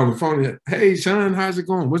 and he got on the phone and said, hey, son, how's it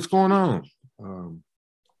going? What's going on?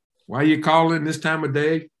 Why are you calling this time of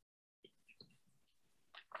day?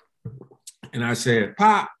 And I said,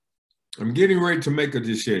 Pop, I'm getting ready to make a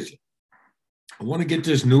decision. I want to get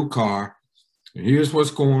this new car. And here's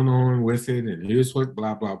what's going on with it. And here's what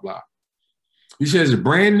blah, blah, blah. He says, is it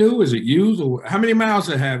brand new? Is it used? Or how many miles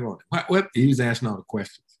does it have on it? What? He was asking all the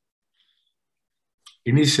questions.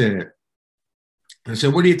 And he said, I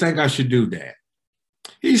said, what do you think I should do, Dad?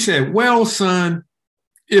 He said, well, son,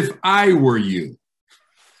 if I were you.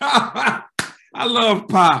 I love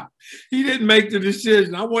Pop. He didn't make the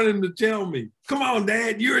decision. I want him to tell me, come on,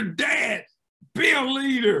 Dad, you're a dad. Be a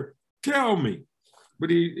leader. Tell me. But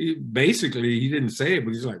he basically, he didn't say it,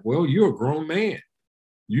 but he's like, well, you're a grown man.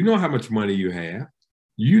 You know how much money you have.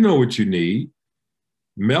 You know what you need.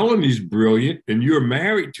 Melanie's brilliant, and you're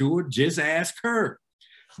married to her. Just ask her.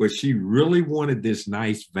 But she really wanted this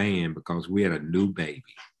nice van because we had a new baby.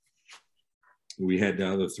 We had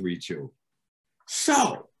the other 3 children.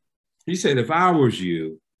 So he said, if I was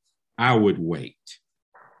you, I would wait.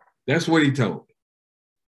 That's what he told me.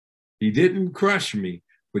 He didn't crush me,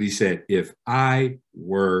 but he said, if I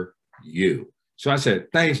were you. So I said,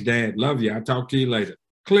 thanks, Dad. Love you. I'll talk to you later.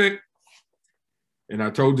 Click. And I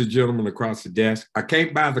told the gentleman across the desk, I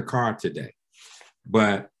can't buy the car today.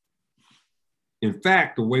 But in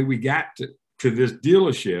fact, the way we got to this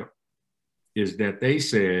dealership is that they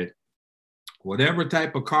said, whatever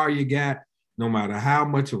type of car you got, no matter how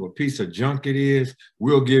much of a piece of junk it is,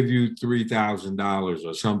 we'll give you $3,000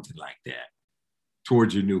 or something like that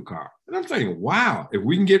towards your new car. And I'm thinking, wow, if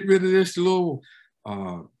we can get rid of this little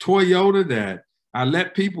Toyota that I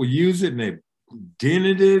let people use it and they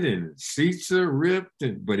dented it and seats are ripped,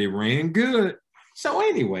 but it ran good. So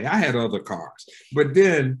anyway, I had other cars. But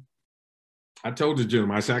then I told the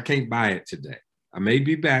gentleman, I said, I can't buy it today. I may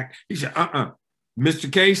be back. He said,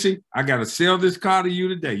 Mr. Casey, I got to sell this car to you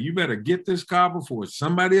today. You better get this car before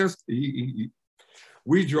somebody else.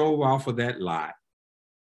 We drove off of that lot,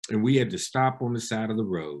 and we had to stop on the side of the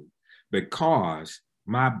road because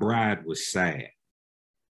my bride was sad.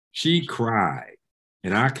 She cried,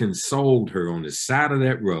 and I consoled her on the side of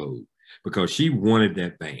that road because she wanted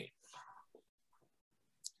that van.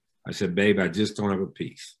 I said, babe, I just don't have a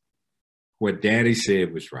piece. What Daddy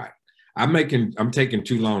said was right. I'm taking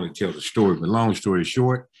too long to tell the story, but long story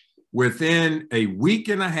short, within a week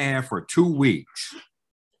and a half or 2 weeks,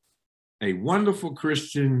 a wonderful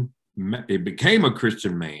Christian, it became a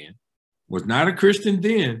Christian man, was not a Christian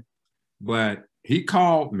then, but he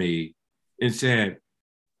called me and said,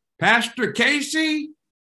 Pastor Casey,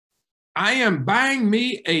 I am buying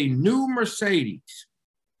me a new Mercedes,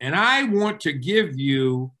 and I want to give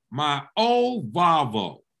you my old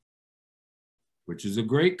Volvo, which is a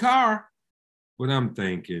great car. But I'm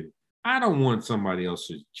thinking, I don't want somebody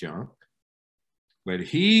else's junk. But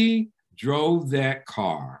he drove that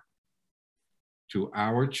car to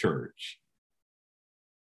our church.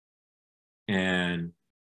 And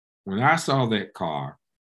when I saw that car,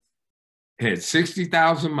 it had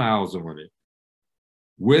 60,000 miles on it,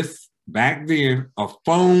 with, back then, a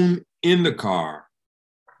phone in the car.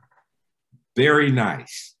 Very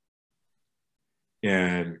nice.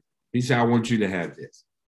 And he said, I want you to have this.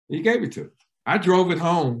 He gave it to me. I drove it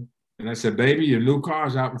home, and I said, baby, your new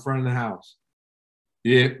car's out in front of the house.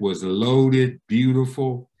 It was loaded,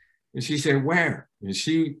 beautiful. And she said, where? And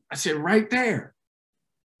I said, right there.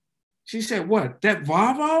 She said, what, that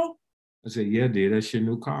Volvo? I said, yeah, dear, that's your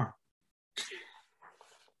new car.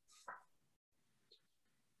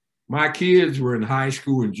 My kids were in high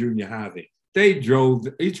school and junior high.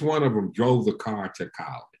 Each one of them drove the car to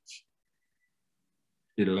college.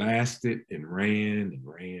 It lasted and ran and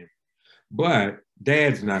ran. But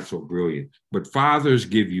Dad's not so brilliant. But fathers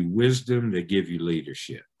give you wisdom, they give you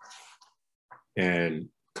leadership. And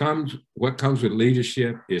what comes with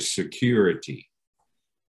leadership is security.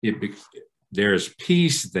 There's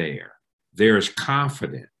peace there. There's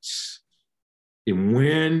confidence. And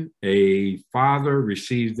when a father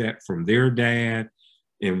receives that from their dad,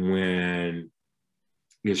 and when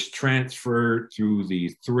it's transferred through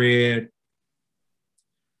the thread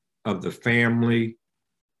of the family,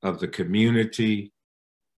 of the community,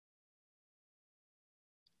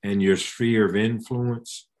 and your sphere of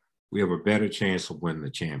influence, we have a better chance of winning the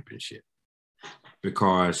championship,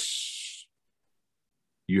 because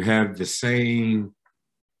you have the same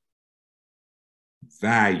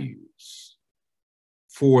values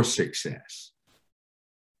for success.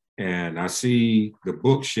 And I see the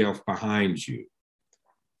bookshelf behind you.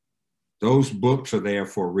 Those books are there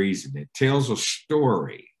for a reason. It tells a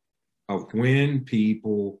story of when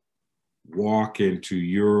people walk into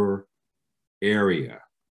your area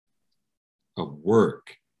of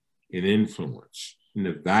work and influence and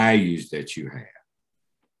the values that you have.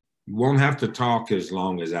 You won't have to talk as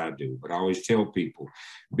long as I do, but I always tell people,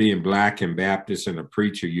 being Black and Baptist and a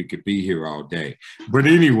preacher, you could be here all day. But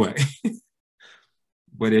anyway,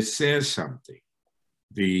 but it says something.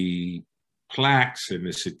 The plaques and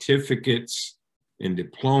the certificates and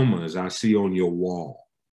diplomas I see on your wall,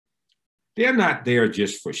 they're not there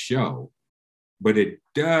just for show, but it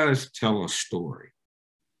does tell a story.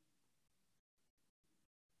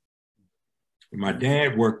 My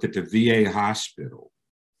dad worked at the VA hospital,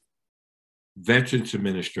 Veterans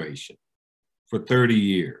Administration, for 30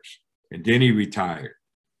 years, and then he retired.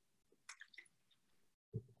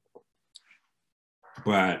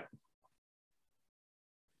 But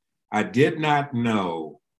I did not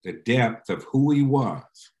know the depth of who he was,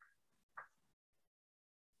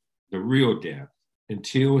 the real depth,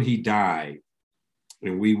 until he died,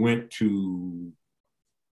 and we went to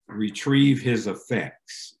retrieve his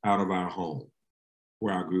effects out of our home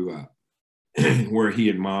where I grew up, where he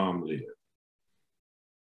and Mom lived.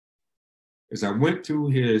 As I went through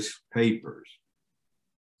his papers,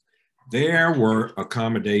 there were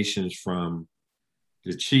accommodations from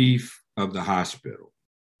the chief of the hospital.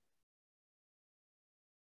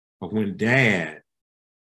 But when Dad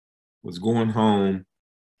was going home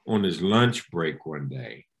on his lunch break one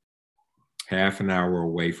day, half an hour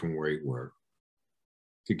away from where he worked,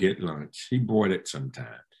 to get lunch, he bought it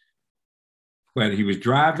sometimes. But he was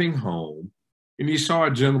driving home, and he saw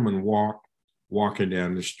a gentleman walking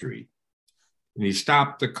down the street. And he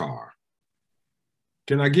stopped the car.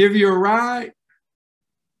 Can I give you a ride?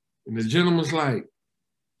 And the gentleman's like,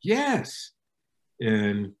 yes.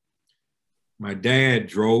 And my dad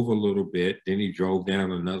drove a little bit, then he drove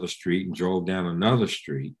down another street and drove down another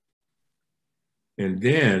street. And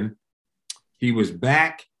then he was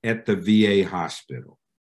back at the VA hospital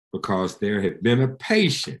because there had been a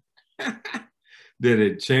patient that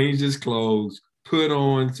had changed his clothes, put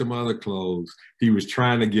on some other clothes. He was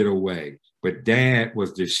trying to get away, but Dad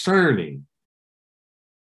was discerning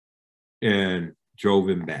and drove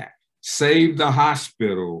him back. Saved the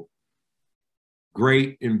hospital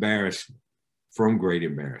great embarrassment, from great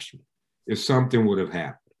embarrassment, if something would have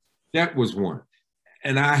happened. That was one.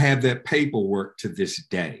 And I have that paperwork to this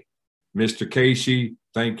day. Mr. Casey,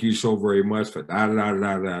 thank you so very much for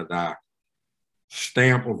da-da-da-da-da-da.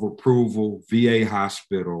 Stamp of approval, VA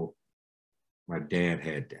hospital. My dad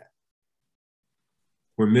had that.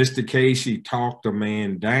 When Mr. Casey talked a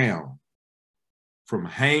man down from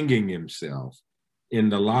hanging himself in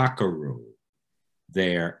the locker room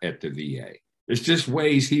there at the VA, it's just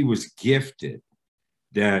ways he was gifted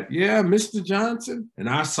that, yeah, Mr. Johnson. And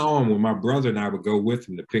I saw him when my brother and I would go with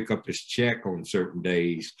him to pick up his check on certain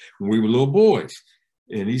days when we were little boys.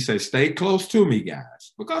 And he said, stay close to me,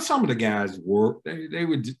 guys. Because some of the guys worked, they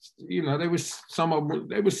would, you know, they were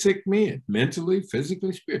sick men, mentally,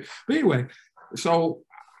 physically, spiritually. But anyway, so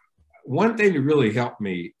one thing that really helped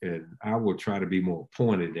me, and I will try to be more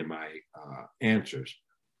pointed in my answers,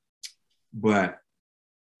 but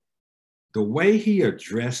the way he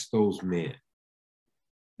addressed those men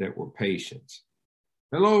that were patients.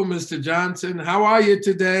 Hello, Mr. Johnson, how are you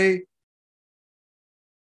today?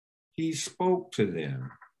 He spoke to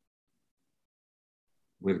them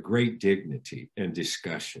with great dignity and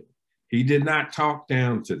discussion. He did not talk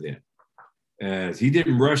down to them, as he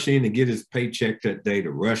didn't rush in and get his paycheck that day to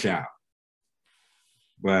rush out.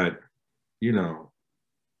 But, you know,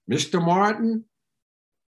 Mr. Martin,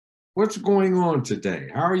 what's going on today?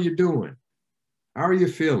 How are you doing? How are you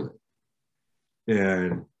feeling?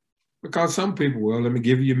 And because some people, well, let me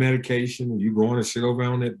give you your medication and you go on and sit over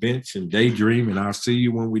on that bench and daydream, and I'll see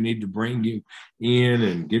you when we need to bring you in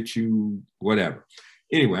and get you whatever.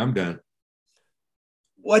 Anyway, I'm done.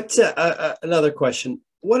 What another question?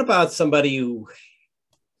 What about somebody who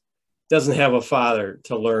doesn't have a father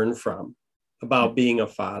to learn from about being a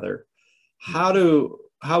father? How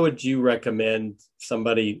would you recommend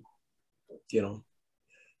somebody, you know,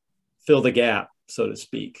 fill the gap, so to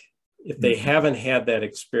speak, if they haven't had that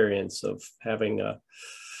experience of having a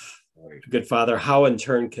good father? How in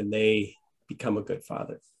turn can they become a good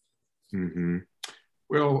father? Mm-hmm.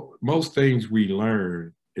 Well, most things we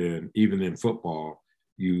learn, and even in football,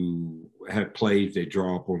 you have plays that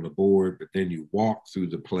draw up on the board, but then you walk through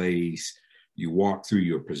the plays, you walk through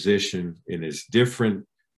your position, and it's different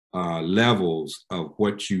levels of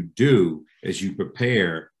what you do as you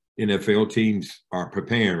prepare. NFL teams are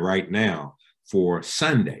preparing right now for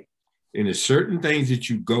Sunday. And there's certain things that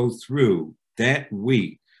you go through that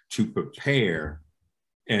week to prepare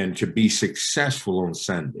and to be successful on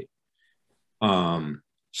Sunday.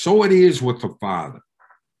 So it is with the father.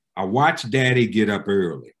 I watched Daddy get up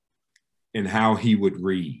early and how he would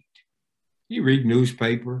read. He read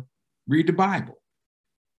newspaper, read the Bible,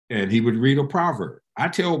 and he would read a proverb. I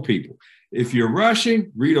tell people, if you're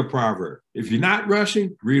rushing, read a proverb. If you're not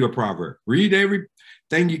rushing, read a proverb. Read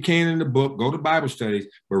everything you can in the book, go to Bible studies,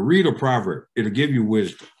 but read a proverb. It'll give you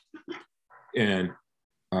wisdom. And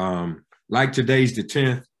like today's the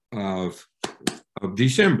 10th of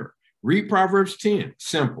December, read Proverbs 10,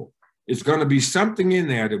 simple. It's going to be something in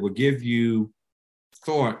there that will give you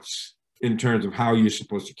thoughts in terms of how you're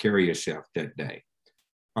supposed to carry yourself that day.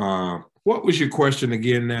 What was your question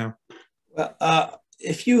again now?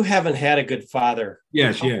 If you haven't had a good father,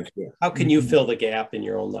 yes. How can you fill the gap in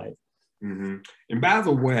your own life? Mm-hmm. And by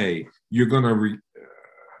the way, you're going to,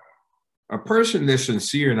 a person that's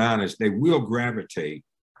sincere and honest, they will gravitate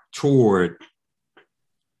toward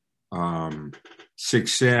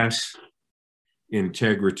success,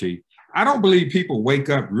 integrity. I don't believe people wake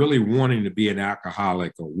up really wanting to be an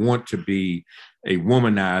alcoholic or want to be a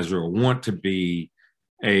womanizer or want to be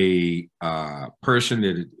a person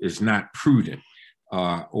that is not prudent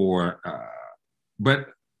or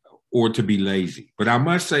to be lazy. But I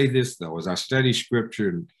must say this, though, as I study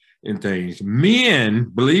scripture and things,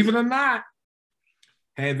 men, believe it or not,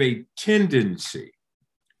 have a tendency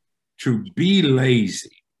to be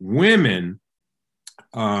lazy. Women,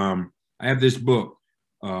 I have this book,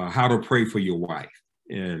 How to Pray for Your Wife,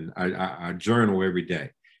 and I journal every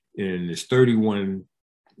day, and there's 31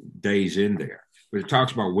 days in there. But it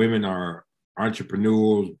talks about women are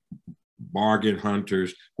entrepreneurs, bargain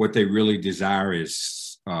hunters. What they really desire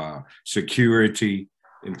is security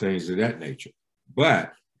and things of that nature.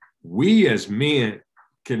 But we as men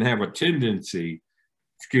can have a tendency,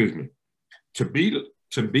 to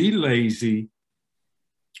be lazy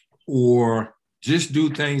or just do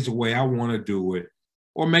things the way I want to do it,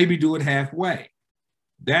 or maybe do it halfway.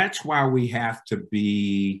 That's why we have to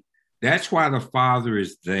be, that's why the Father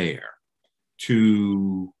is there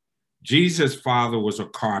to, Jesus' father was a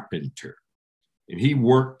carpenter, and he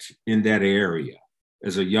worked in that area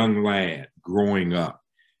as a young lad growing up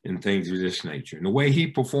and things of this nature. And the way he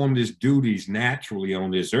performed his duties naturally on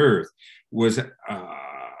this earth was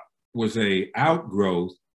a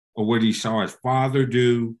outgrowth of what he saw his father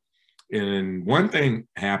do. And one thing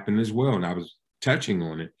happened as well, and I was touching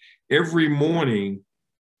on it. Every morning,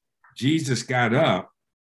 Jesus got up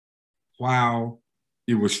while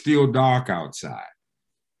it was still dark outside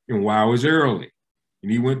and while it was early.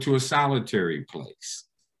 And he went to a solitary place,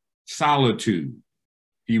 solitude.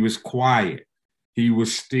 He was quiet. He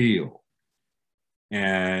was still.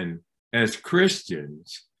 And as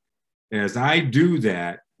Christians, as I do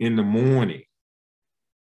that in the morning,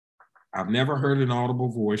 I've never heard an audible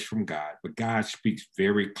voice from God, but God speaks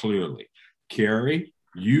very clearly. Carey,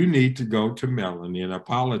 you need to go to Melanie and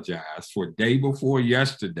apologize for day before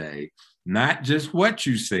yesterday, not just what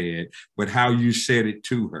you said, but how you said it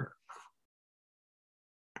to her.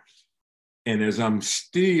 And as I'm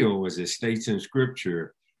still, as it states in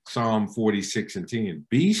scripture, Psalm 46:10,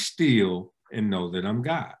 be still and know that I'm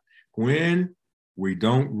God. When we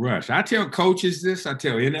don't rush. I tell coaches this, I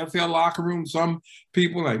tell NFL locker room, some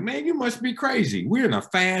people like, man, you must be crazy. We're in a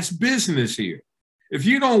fast business here. If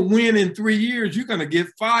you don't win in 3 years, you're going to get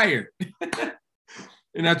fired.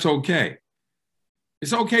 And that's okay.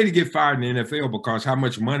 It's okay to get fired in the NFL because how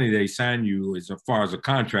much money they sign you as far as a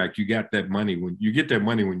contract, you got that money when you get that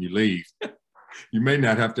money when you leave. You may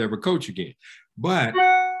not have to ever coach again. But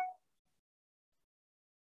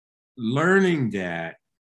learning that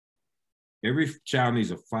every child needs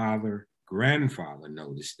a father, grandfather,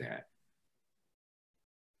 notice that,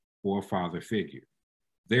 or a father figure.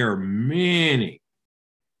 There are many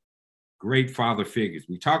great father figures.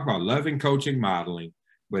 We talk about loving, coaching, modeling,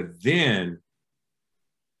 but then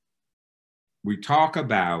we talk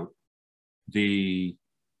about the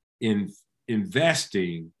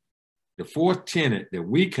investing. The fourth tenet that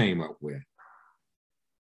we came up with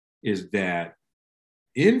is that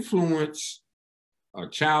influence a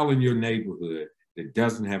child in your neighborhood that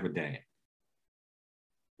doesn't have a dad.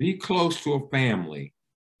 Be close to a family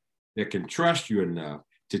that can trust you enough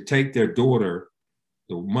to take their daughter,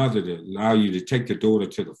 the mother, to allow you to take the daughter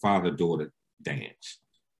to the father-daughter dance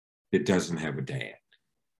that doesn't have a dad.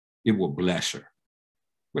 It will bless her.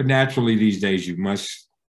 But naturally, these days, you must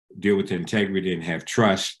deal with integrity and have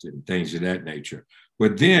trust and things of that nature.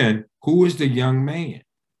 But then, who is the young man?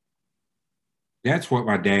 That's what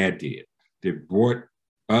my dad did. That brought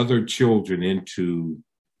other children into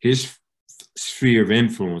his sphere of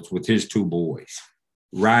influence with his two boys,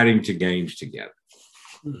 riding to games together,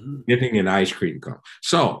 getting an ice cream cone.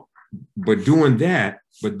 So, but doing that,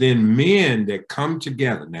 but then men that come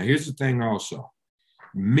together. Now, here's the thing also.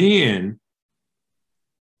 Men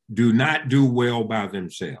do not do well by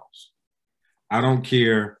themselves. I don't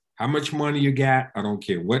care how much money you got. I don't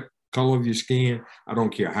care what color of your skin. I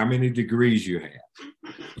don't care how many degrees you have.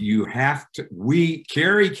 You have to,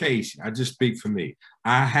 Carey Casey, I just speak for me.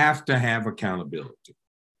 I have to have accountability.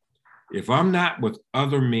 If I'm not with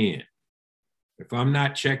other men, if I'm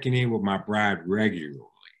not checking in with my bride regularly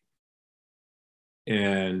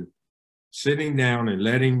and sitting down and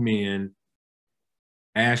letting men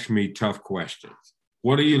ask me tough questions.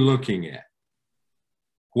 What are you looking at?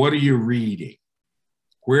 What are you reading?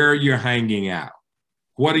 Where are you hanging out?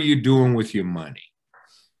 What are you doing with your money?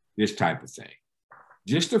 This type of thing.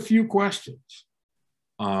 Just a few questions.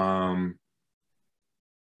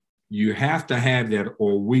 You have to have that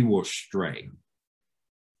or we will stray,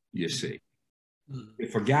 you see.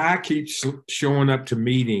 If a guy keeps showing up to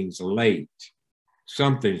meetings late,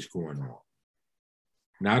 something's going on.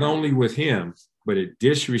 Not only with him, but it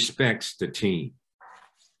disrespects the team.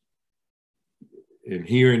 And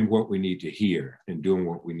hearing what we need to hear and doing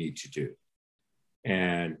what we need to do.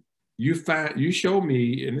 And you show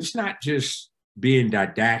me, and it's not just being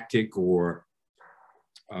didactic or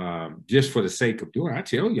just for the sake of doing it. I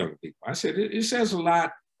tell young people, I said, it says a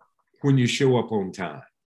lot when you show up on time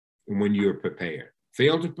and when you're prepared.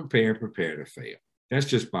 Fail to prepare, prepare to fail. That's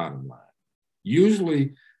just bottom line.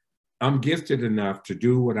 Usually I'm gifted enough to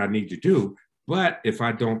do what I need to do, but if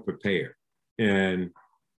I don't prepare, and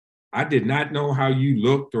I did not know how you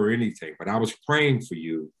looked or anything, but I was praying for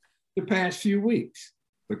you the past few weeks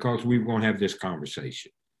because we were going to have this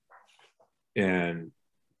conversation. And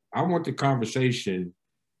I want the conversation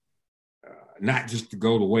not just to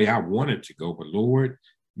go the way I want it to go, but Lord,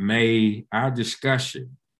 may our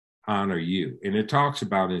discussion honor you. And it talks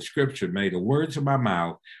about in scripture, may the words of my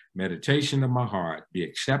mouth, meditation of my heart be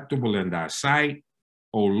acceptable in thy sight,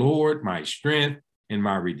 O Lord, my strength and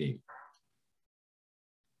my redeemer.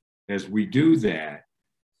 As we do that,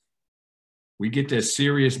 we get that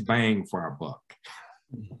serious bang for our buck.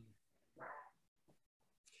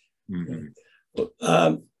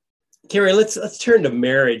 Mm-hmm. Carey, let's turn to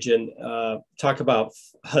marriage and talk about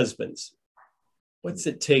husbands. What's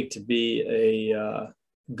it take to be a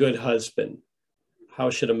good husband? How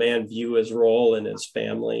should a man view his role in his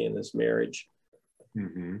family and his marriage?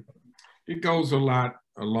 Mm-hmm. It goes a lot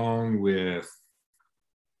along with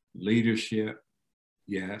leadership,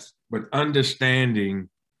 yes, but understanding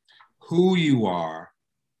who you are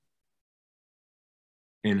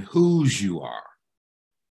and whose you are.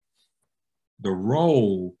 The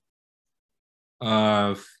role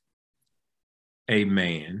of a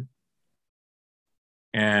man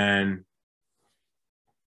and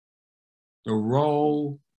the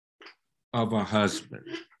role of a husband.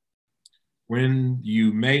 When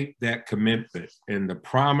you make that commitment and the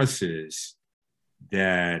promises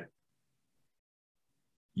that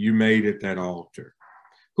you made at that altar,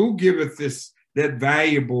 who giveth this, that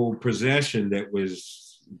valuable possession that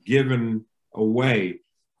was given away?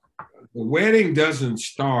 The wedding doesn't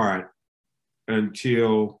start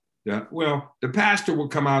until the pastor will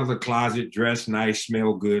come out of the closet, dressed nice,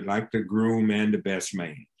 smell good, like the groom and the best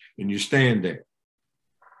man, and you stand there.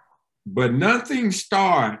 But nothing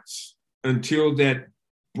starts until that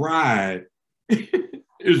bride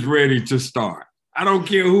is ready to start. I don't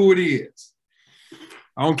care who it is.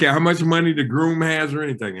 I don't care how much money the groom has or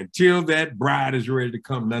anything. Until that bride is ready to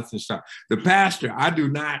come, nothing starts. The pastor, I do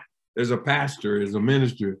not, as a pastor, as a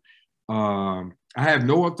minister, I have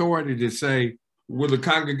no authority to say, will the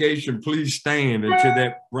congregation please stand until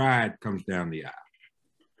that bride comes down the aisle.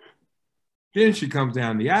 Then she comes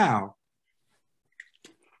down the aisle.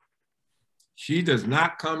 She does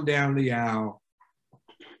not come down the aisle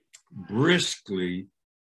briskly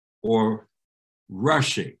or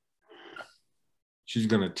rushing. She's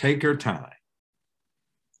going to take her time.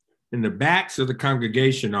 And the backs of the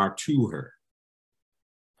congregation are to her.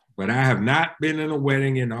 But I have not been in a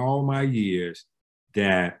wedding in all my years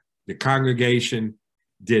that the congregation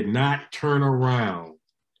did not turn around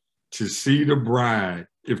to see the bride,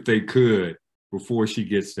 if they could, before she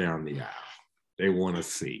gets down the aisle. They want to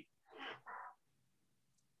see.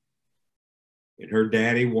 And her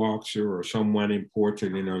daddy walks her, or someone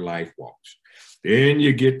important in her life walks her. Then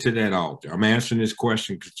you get to that altar. I'm answering this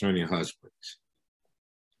question concerning husbands.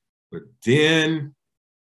 But then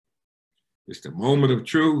it's the moment of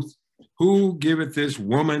truth. Who giveth this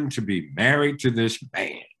woman to be married to this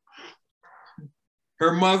man?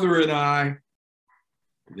 Her mother and I.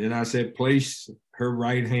 And then I said, place her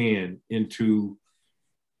right hand into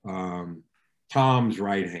Tom's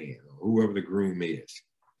right hand, or whoever the groom is.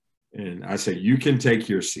 And I said, you can take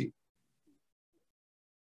your seat.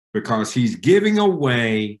 Because he's giving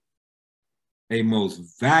away a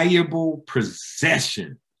most valuable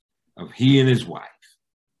possession of he and his wife.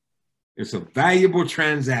 It's a valuable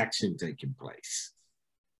transaction taking place.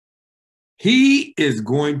 He is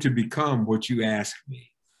going to become what you ask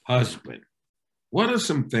me, husband. What are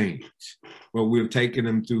some things? Well, we've taken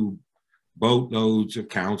him through boatloads of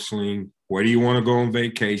counseling. Where do you want to go on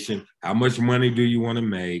vacation? How much money do you want to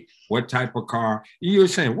make? What type of car? You're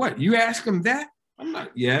saying, what? You ask him that? I'm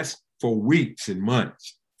not, yes, for weeks and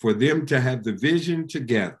months, for them to have the vision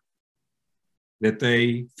together that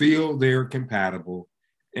they feel they're compatible,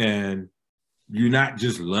 and you're not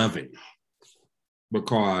just loving,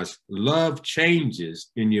 because love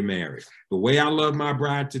changes in your marriage. The way I love my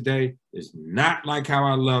bride today is not like how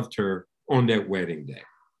I loved her on that wedding day.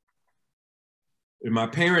 And my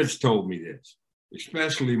parents told me this,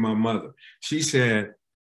 especially my mother. She said,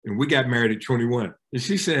 and we got married at 21, and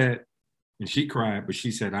she said, and she cried, but she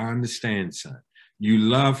said, I understand, son. You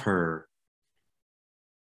love her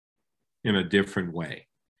in a different way.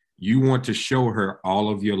 You want to show her all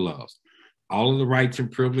of your love. All of the rights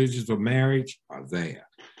and privileges of marriage are there.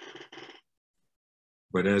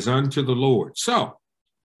 But as unto the Lord. So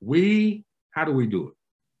how do we do it?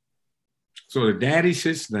 So the daddy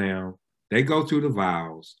sits down, they go through the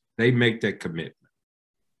vows, they make that commitment.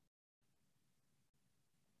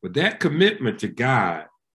 But that commitment to God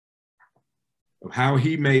of how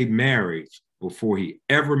he made marriage before he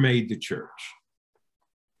ever made the church.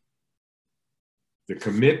 The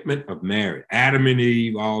commitment of marriage, Adam and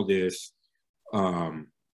Eve, all this.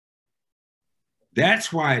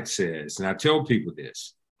 That's why it says, and I tell people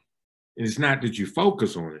this, and it's not that you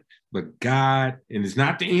focus on it, but God, and it's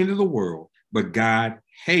not the end of the world, but God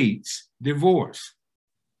hates divorce.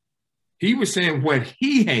 He was saying what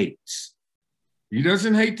he hates. He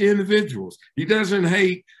doesn't hate the individuals. He doesn't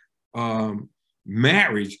hate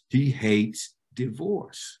marriage. He hates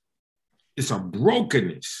divorce. It's a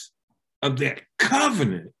brokenness of that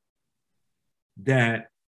covenant that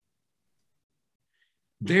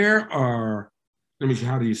there are, let me see,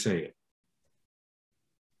 how do you say it?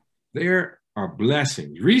 There are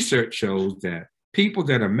blessings. Research shows that people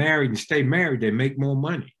that are married and stay married, they make more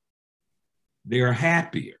money. They are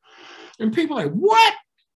happier. And people are like, what?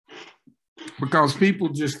 Because people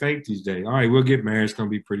just think these days, all right, we'll get married, it's going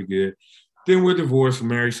to be pretty good. Then we'll divorce and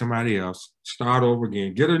marry somebody else, start over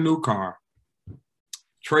again, get a new car,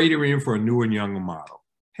 trade her in for a newer and younger model.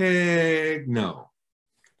 Heck no.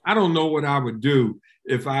 I don't know what I would do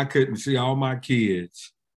if I couldn't see all my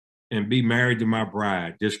kids and be married to my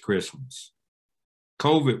bride this Christmas.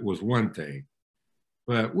 COVID was one thing,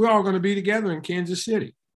 but we're all going to be together in Kansas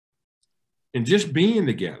City. And just being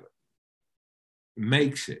together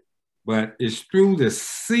makes it. But it's through the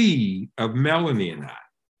seed of Melanie and I.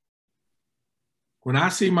 When I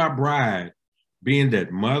see my bride being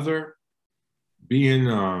that mother, being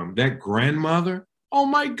that grandmother, oh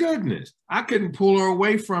my goodness, I couldn't pull her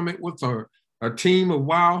away from it with a team of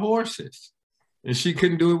wild horses. And she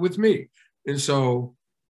couldn't do it with me. And so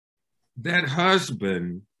that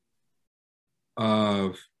husband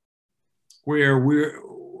of where we're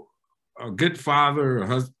a good father, a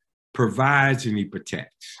husband, provides and he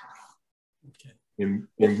protects. Okay. And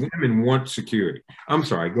women want security. I'm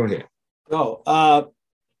sorry, go ahead. No, well,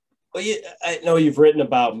 I know you've written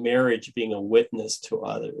about marriage being a witness to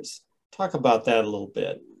others. Talk about that a little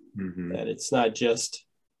bit. Mm-hmm. That it's not just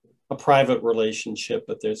a private relationship,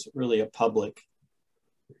 but there's really a public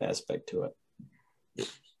aspect to it.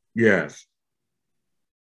 Yes.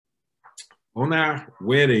 On our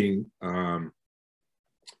wedding,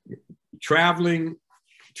 traveling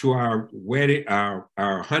to our wedding, our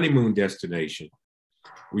honeymoon destination,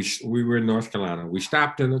 we were in North Carolina. We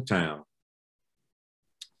stopped in a town.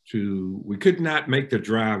 We could not make the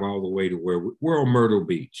drive all the way to where we're on Myrtle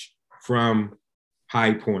Beach from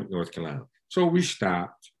High Point, North Carolina. So we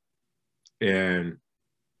stopped, and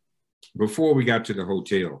before we got to the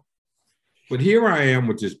hotel, but here I am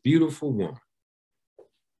with this beautiful woman.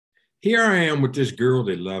 Here I am with this girl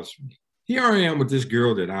that loves me. Here I am with this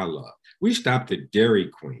girl that I love. We stopped at Dairy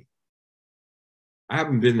Queen. I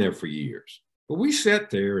haven't been there for years, but we sat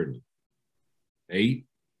there and ate.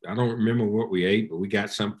 I don't remember what we ate, but we got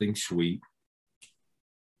something sweet.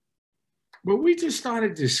 But we just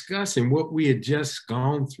started discussing what we had just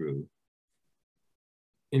gone through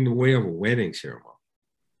in the way of a wedding ceremony.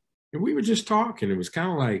 And we were just talking. It was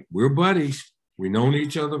kind of like, we're buddies. We've known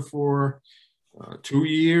each other for 2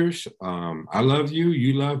 years. I love you,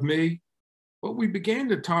 you love me. But we began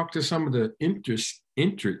to talk to some of the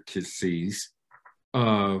intricacies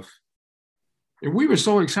of, and we were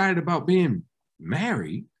so excited about being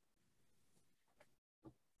married.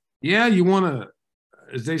 Yeah, you want to,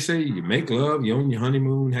 as they say, you make love, you're on your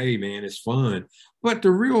honeymoon. Hey, man, it's fun. But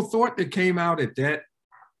the real thought that came out at that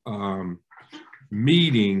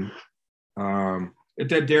meeting at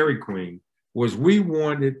that Dairy Queen was we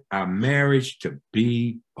wanted our marriage to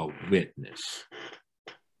be a witness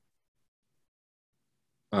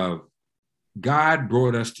of God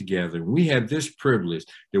brought us together. We have this privilege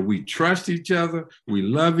that we trust each other, we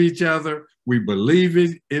love each other, we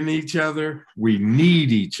believe in each other, we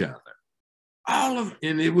need each other.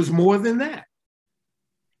 And it was more than that.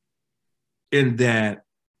 In that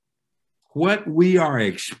what we are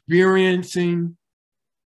experiencing,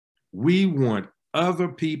 we want other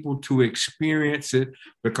people to experience it,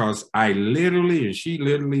 because I literally, and she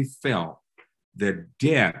literally felt the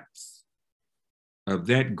depth of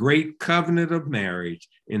that great covenant of marriage,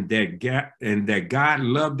 and that God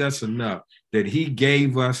loved us enough that he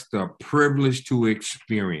gave us the privilege to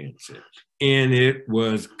experience it. And it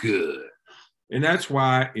was good. And that's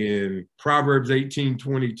why in Proverbs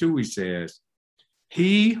 18:22, he says,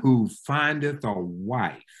 he who findeth a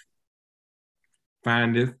wife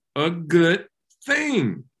findeth a good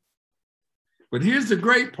thing. But here's the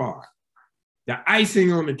great part, the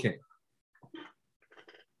icing on the cake.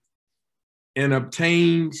 And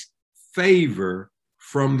obtains favor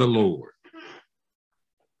from the Lord.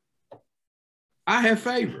 I have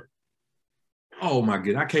favor. Oh my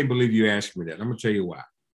goodness, I can't believe you asked me that. I'm gonna tell you why.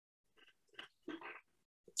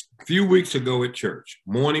 A few weeks ago at church,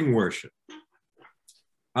 morning worship,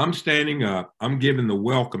 I'm standing up, I'm giving the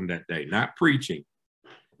welcome that day, not preaching,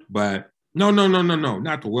 but no,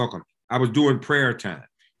 not the welcome. I was doing prayer time.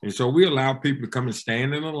 And so we allow people to come and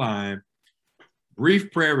stand in a line,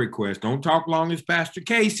 brief prayer request. Don't talk long as Pastor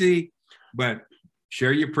Casey, but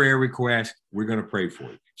share your prayer request. We're going to pray for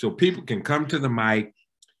you. So people can come to the mic,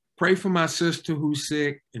 pray for my sister who's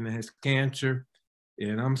sick and has cancer,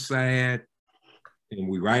 and I'm sad. And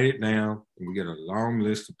we write it down, and we get a long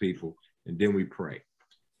list of people, and then we pray.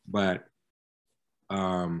 But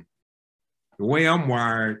the way I'm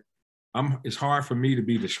wired, it's hard for me to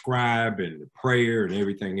be the scribe and the prayer and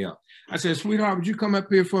everything else. I said, sweetheart, would you come up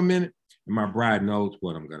here for a minute? And my bride knows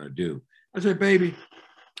what I'm going to do. I said, baby,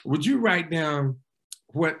 would you write down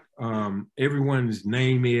what everyone's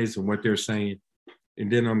name is and what they're saying? And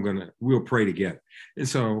then we'll pray together. And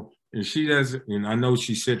she doesn't, and I know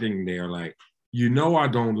she's sitting there like, I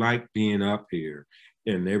don't like being up here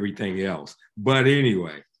and everything else. But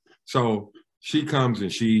anyway, so she comes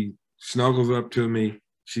and she snuggles up to me.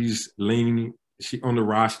 She's leaning on the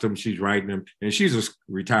rostrum. She's writing them. And she's a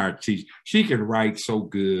retired teacher. She can write so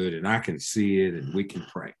good, and I can see it, and we can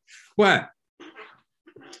pray. But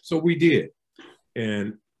so we did.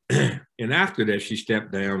 And after that, she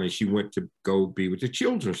stepped down and she went to go be with the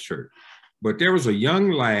children's church. But there was a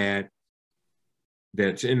young lad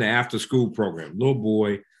that's in the after-school program, little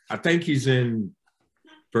boy. I think he's in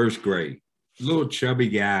first grade, little chubby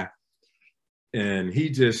guy. And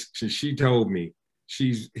she told me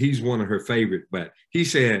he's one of her favorite, but he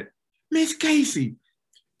said, Miss Casey,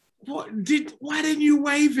 why didn't you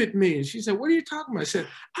wave at me? And she said, what are you talking about? I said,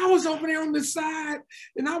 I was over there on the side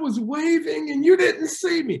and I was waving and you didn't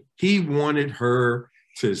see me. He wanted her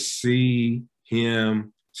to see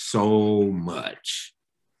him so much,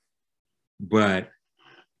 but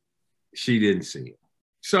she didn't see him.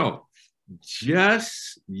 So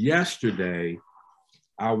just yesterday,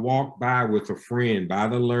 I walked by with a friend by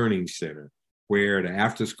the Learning Center where the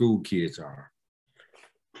after-school kids are.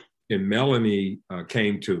 And Melanie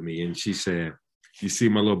came to me and she said, you see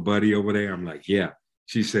my little buddy over there? I'm like, yeah.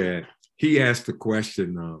 She said, he asked a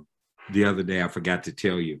question the other day, I forgot to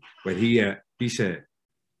tell you, but he said,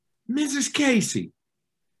 Mrs. Casey,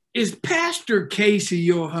 is Pastor Casey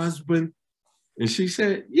your husband? And she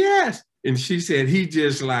said, yes. And she said, he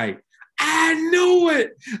just like, I knew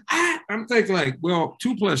it. I'm thinking like, well,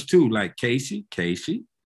 2 + 2, like Casey.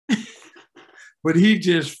 But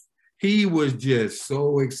he was just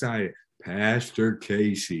so excited. Pastor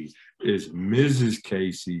Casey is Mrs.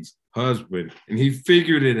 Casey's husband. And he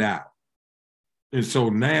figured it out. And so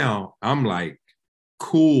now I'm like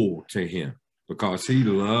cool to him because he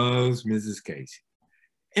loves Mrs. Casey.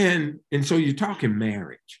 And so you're talking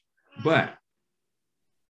marriage, but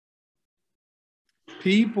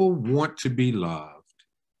people want to be loved,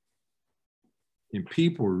 and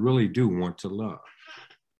people really do want to love.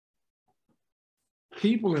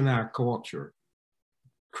 People in our culture,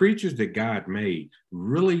 creatures that God made,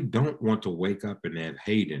 really don't want to wake up and have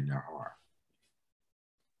hate in their heart.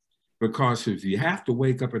 Because if you have to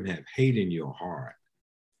wake up and have hate in your heart,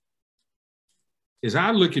 as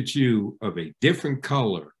I look at you of a different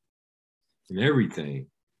color and everything,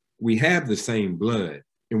 we have the same blood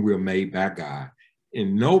and we're made by God.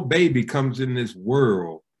 And no baby comes in this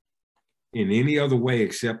world in any other way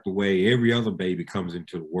except the way every other baby comes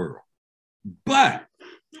into the world. But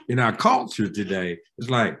in our culture today, it's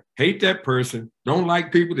like, hate that person, don't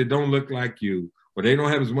like people that don't look like you, or they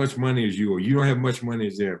don't have as much money as you, or you don't have much money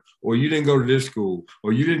as them, or you didn't go to this school,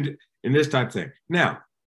 or you didn't, and this type of thing. Now,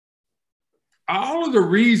 all of the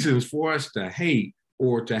reasons for us to hate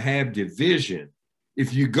or to have division,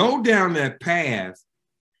 if you go down that path,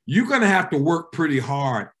 you're going to have to work pretty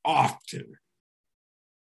hard often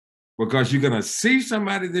because you're going to see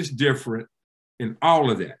somebody that's different and all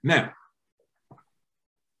of that. Now,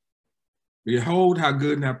 behold how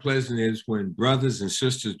good and how pleasant it is when brothers and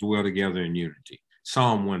sisters dwell together in unity.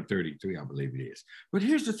 Psalm 133, I believe it is. But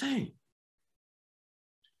here's the thing.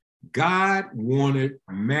 God wanted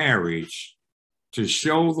marriage to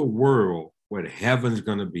show the world what heaven's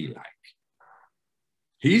going to be like.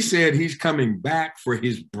 He said he's coming back for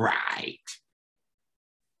his bride.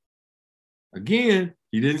 Again,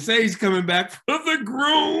 he didn't say he's coming back for the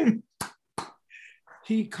groom.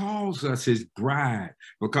 He calls us his bride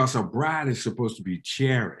because a bride is supposed to be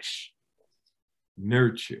cherished,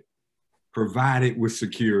 nurtured, provided with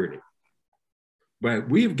security. But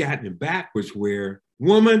we've gotten it backwards where,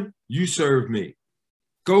 woman, you serve me.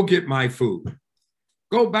 Go get my food.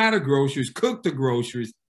 Go buy the groceries, cook the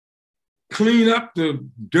groceries, clean up the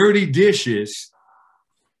dirty dishes.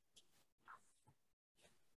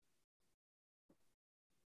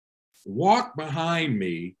 Walk behind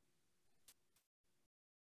me.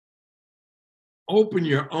 Open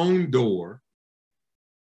your own door.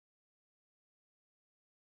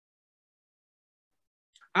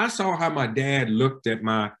 I saw how my dad looked at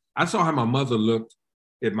I saw how my mother looked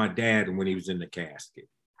at my dad when he was in the casket,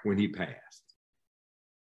 when he passed.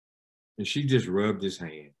 And she just rubbed his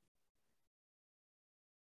hand.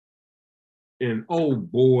 And oh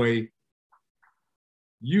boy,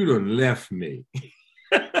 you done left me.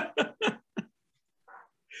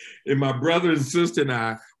 And my brother and sister and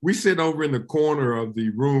I, we sit over in the corner of the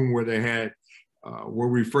room where they had, where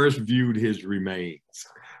we first viewed his remains.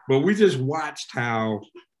 But we just watched how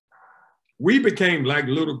we became like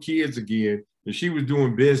little kids again, and she was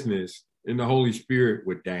doing business in the Holy Spirit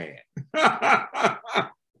with Dad.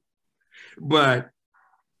 But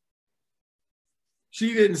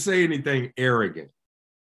she didn't say anything arrogant.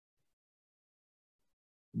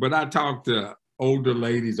 But I talked to older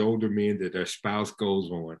ladies, older men that their spouse goes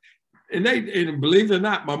on. And believe it or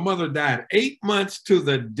not, my mother died 8 months to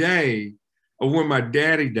the day of when my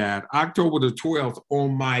daddy died, October the 12th,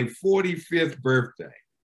 on my 45th birthday.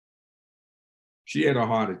 She had a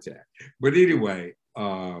heart attack. But anyway,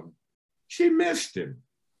 she missed him.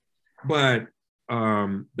 But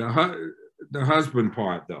the husband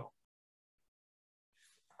part, though,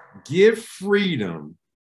 give freedom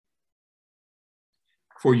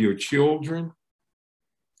for your children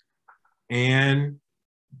and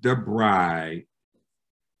the bride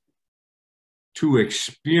to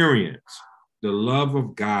experience the love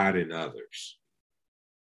of God in others.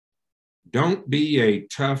 Don't be a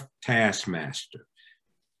tough taskmaster.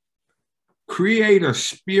 Create a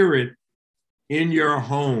spirit in your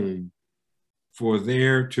home for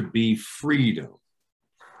there to be freedom.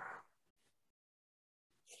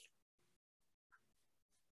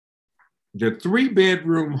 The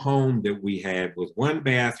 3-bedroom home that we had with 1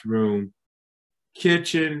 bathroom,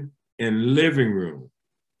 kitchen, and living room.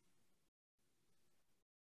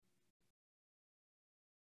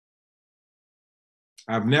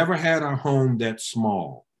 I've never had a home that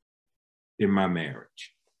small in my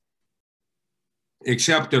marriage,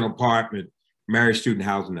 except an apartment, married student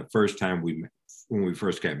housing, the first time when we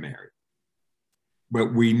first got married.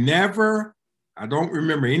 But we never, I don't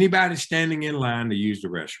remember anybody standing in line to use the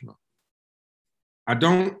restroom. I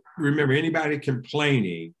don't remember anybody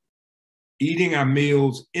complaining, eating our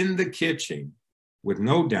meals in the kitchen with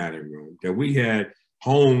no dining room, that we had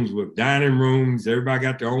homes with dining rooms, everybody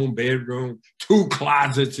got their own bedroom, 2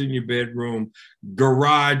 closets in your bedroom,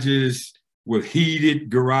 garages with heated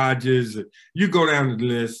garages. You go down the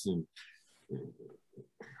list.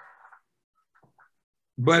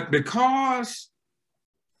 But because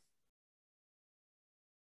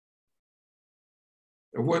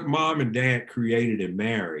of what mom and dad created in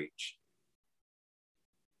marriage,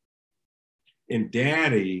 and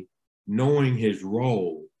daddy knowing his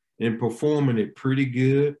role and performing it pretty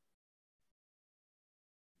good,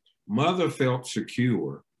 mother felt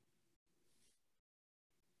secure.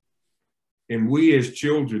 And we as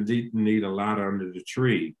children didn't need a lot under the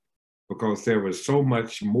tree because there was so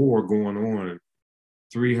much more going on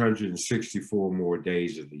 364 more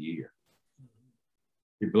days of the year.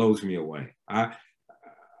 It blows me away.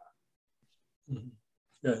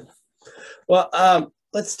 Good. Well,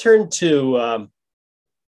 let's turn to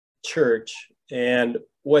church and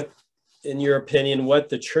what, in your opinion, what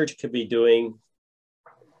the church could be doing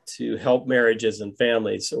to help marriages and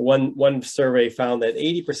families. One survey found that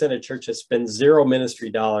 80% of churches spend $0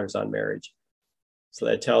 ministry dollars on marriage. So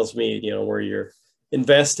that tells me, where you're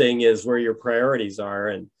investing is where your priorities are.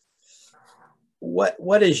 And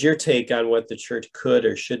what is your take on what the church could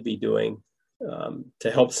or should be doing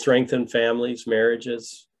to help strengthen families,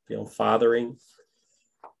 marriages, fathering?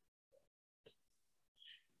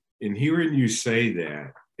 In hearing you say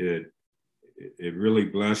that, it really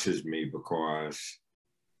blesses me because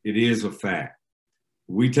it is a fact.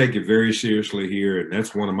 We take it very seriously here, and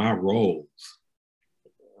that's one of my roles.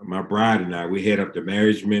 My bride and I, we head up the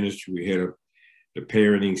marriage ministry, we head up the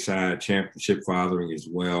parenting side, championship fathering as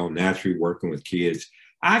well, naturally working with kids.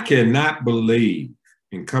 I cannot believe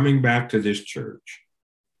in coming back to this church,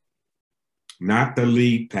 not the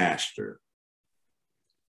lead pastor,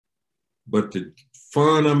 but the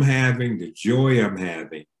fun I'm having, the joy I'm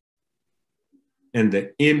having, and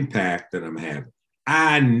the impact that I'm having.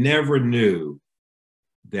 I never knew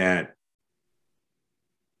that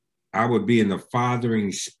I would be in the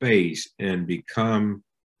fathering space and become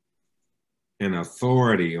an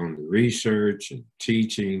authority on the research and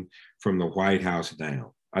teaching from the White House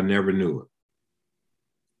down. I never knew it.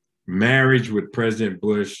 Marriage with President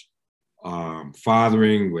Bush,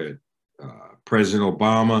 fathering with President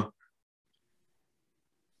Obama.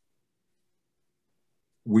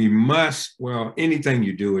 We must, anything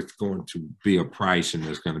you do, it's going to be a price and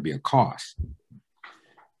there's going to be a cost.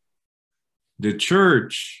 The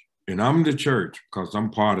church, and I'm the church because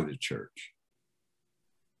I'm part of the church,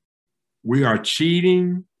 we are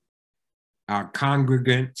cheating our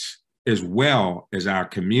congregants as well as our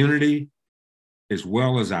community, as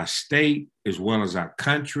well as our state, as well as our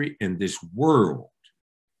country and this world.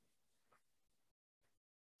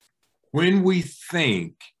 When we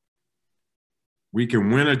think we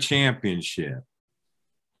can win a championship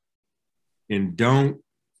and don't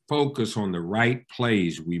focus on the right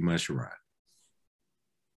plays we must run,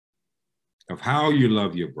 of how you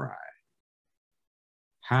love your bride,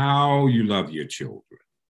 how you love your children,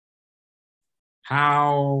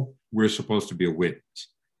 how we're supposed to be a witness.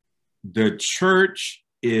 The church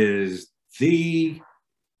is the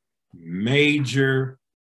major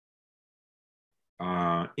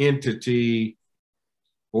entity,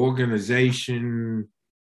 organization,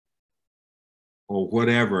 or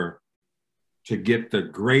whatever to get the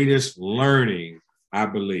greatest learning, I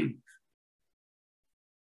believe.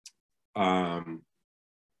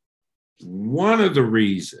 One of the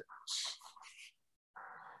reasons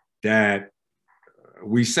that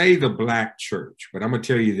we say the Black church, but I'm going to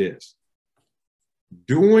tell you this.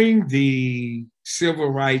 During the civil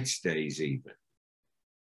rights days even,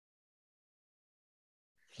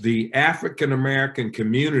 the African-American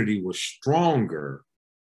community was stronger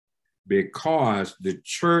because the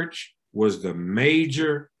church was the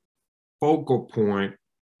major focal point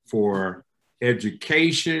for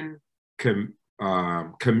education,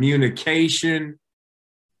 communication,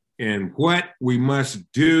 and what we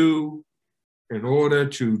must do in order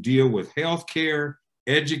to deal with healthcare,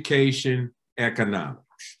 education,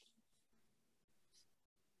 economics.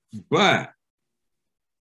 But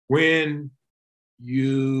when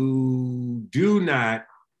you do not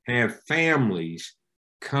have families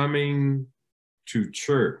coming to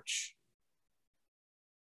church,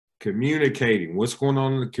 communicating what's going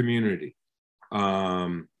on in the community,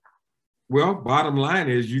 well, bottom line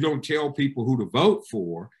is you don't tell people who to vote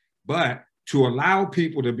for, but to allow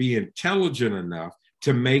people to be intelligent enough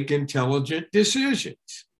to make intelligent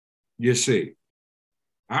decisions. You see,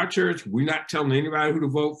 our church, we're not telling anybody who to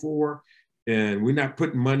vote for, and we're not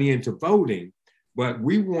putting money into voting, but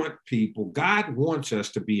we want people, God wants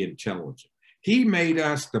us to be intelligent. He made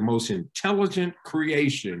us the most intelligent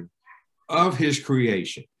creation of his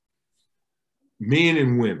creation, men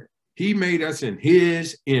and women. He made us in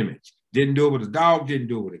his image. Didn't do it with a dog, didn't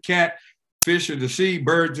do it with a cat, fish of the sea,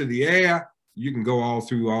 birds of the air. You can go all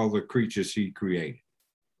through all the creatures he created.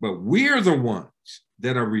 But we're the ones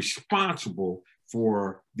that are responsible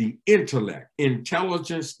for the intellect,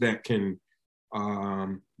 intelligence that can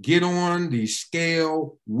get on the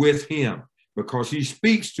scale with him, because he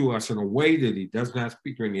speaks to us in a way that he does not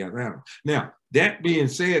speak to any other animal. Now, that being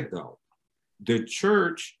said, though, the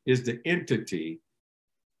church is the entity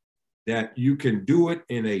that you can do it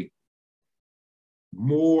in a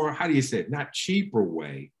more, how do you say it, not cheaper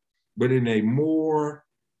way, but in a more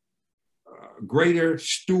greater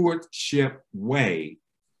stewardship way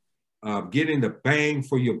of getting the bang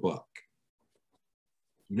for your buck.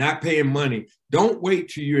 Not paying money. Don't wait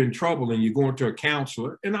till you're in trouble and you're going to a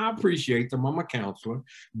counselor, and I appreciate them, I'm a counselor,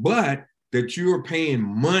 but that you're paying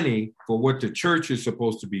money for what the church is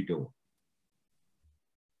supposed to be doing.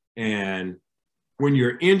 And when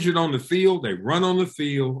you're injured on the field, they run on the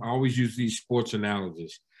field. I always use these sports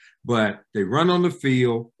analogies, but they run on the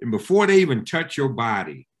field, and before they even touch your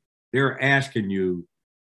body, they're asking you,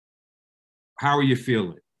 how are you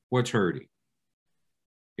feeling? What's hurting?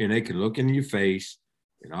 And they can look in your face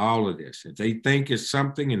and all of this. If they think it's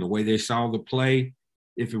something in the way they saw the play,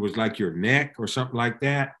 if it was like your neck or something like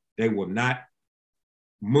that, they will not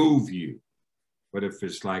move you. But if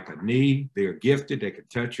it's like a knee, they're gifted. They can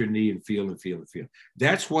touch your knee and feel and feel and feel.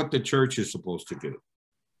 That's what the church is supposed to do.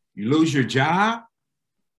 You lose your job,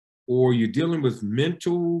 or you're dealing with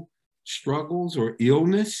mental struggles or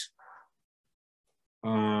illness,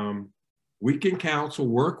 we can counsel,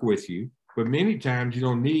 work with you, but many times you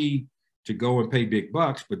don't need to go and pay big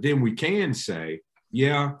bucks. But then we can say,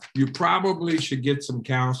 yeah, you probably should get some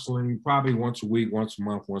counseling, probably once a week, once a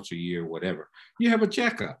month, once a year, whatever. You have a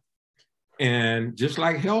checkup. And just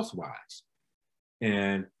like health-wise.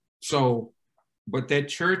 And so, but that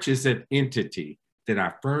church is an entity that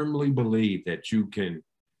I firmly believe that you can,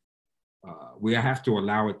 we have to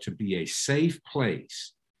allow it to be a safe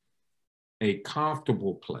place, a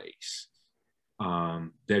comfortable place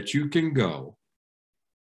that you can go.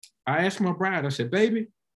 I asked my bride, I said, baby,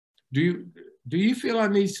 do you feel I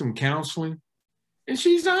need some counseling? And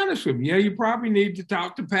she's honest with me. Yeah, you probably need to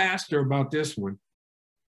talk to pastor about this one.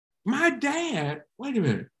 My dad, wait a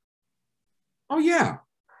minute. Oh, yeah.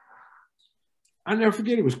 I'll never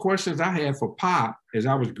forget, it was questions I had for Pop as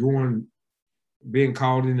I was growing, being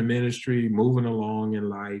called into ministry, moving along in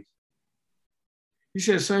life. He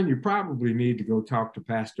said, son, you probably need to go talk to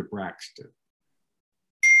Pastor Braxton.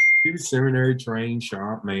 He was seminary trained,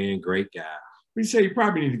 sharp man, great guy. He said, you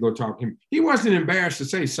probably need to go talk to him. He wasn't embarrassed to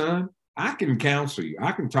say, son, I can counsel you.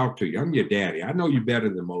 I can talk to you. I'm your daddy. I know you better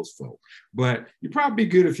than most folk. But you'd probably be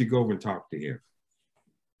good if you go over and talk to him.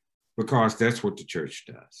 Because that's what the church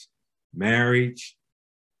does. Marriage,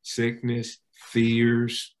 sickness,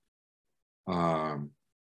 fears,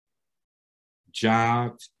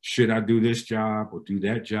 jobs. Should I do this job or do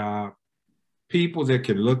that job? People that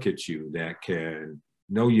can look at you, that can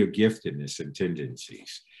know your giftedness and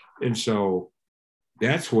tendencies. And so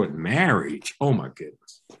that's what marriage, oh my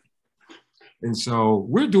goodness. And so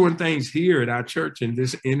we're doing things here at our church in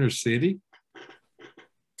this inner city.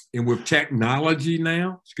 And with technology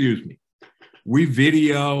now, we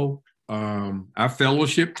video our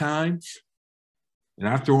fellowship times, and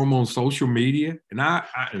I throw them on social media. And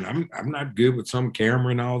I'm not good with some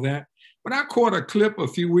camera and all that, but I caught a clip a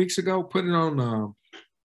few weeks ago, put it on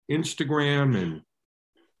Instagram and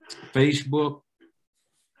Facebook.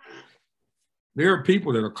 There are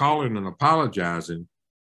people that are calling and apologizing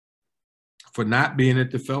for not being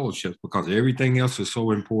at the fellowships because everything else is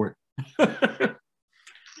so important.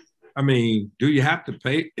 I mean, do you have to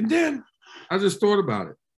pay? And then I just thought about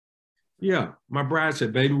it. Yeah, my bride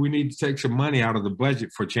said, baby, we need to take some money out of the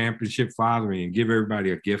budget for championship fathering and give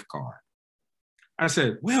everybody a gift card. I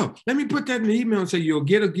said, well, let me put that in the email and say, you'll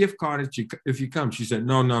get a gift card if you come. She said,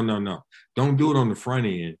 no. Don't do it on the front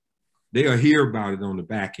end. They'll hear about it on the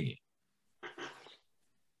back end.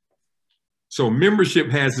 So membership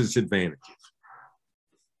has its advantages.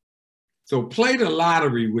 So play the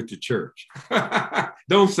lottery with the church.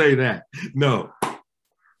 Don't say that. No.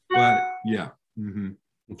 But yeah. Mm-hmm.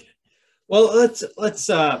 Okay. Well, let's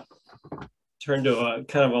turn to a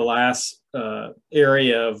kind of a last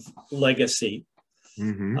area of legacy.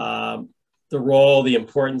 Mm-hmm. The role, the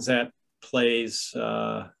importance that plays.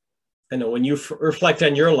 I know when you reflect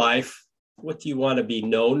on your life, what do you want to be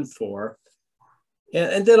known for?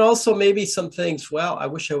 And then also maybe some things, well, I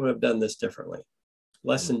wish I would have done this differently.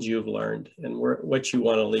 Lessons you've learned and what you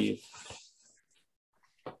want to leave.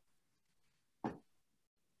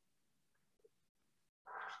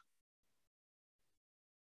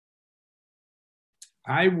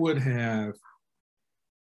 I would have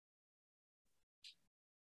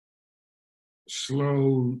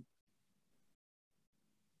slowed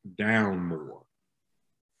down more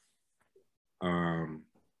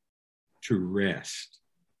to rest.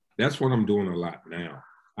 That's what I'm doing a lot now.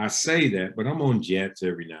 I say that, but I'm on jets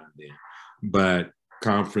every now and then, but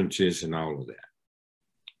conferences and all of that.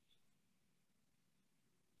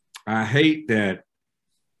 I hate that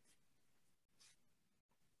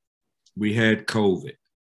we had COVID,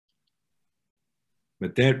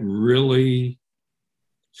 but that really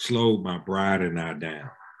slowed my bride and I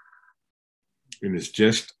down. And it's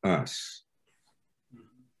just us.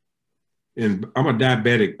 And I'm a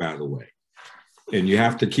diabetic, by the way, and you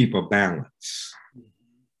have to keep a balance.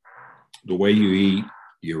 The way you eat,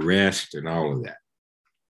 your rest, and all of that.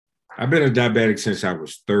 I've been a diabetic since I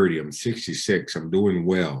was 30. I'm 66. I'm doing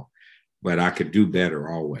well, but I could do better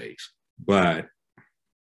always. But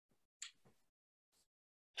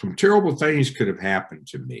some terrible things could have happened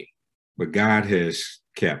to me, but God has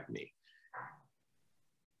kept me.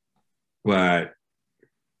 But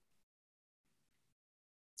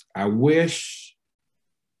I wish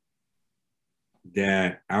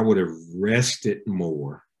that I would have rested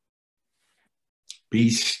more, be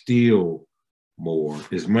still more,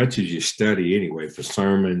 as much as you study anyway for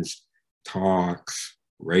sermons, talks,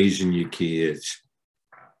 raising your kids.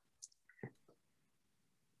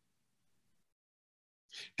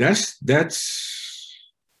 That's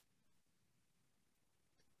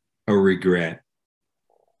a regret.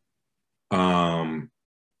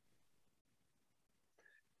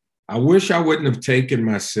 I wish I wouldn't have taken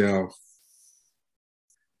myself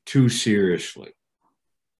too seriously.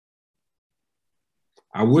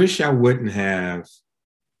 I wish I wouldn't have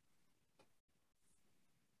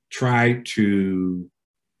tried to,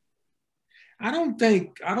 I don't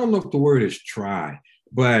know if the word is try,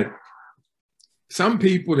 but some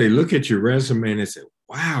people, they look at your resume and they say,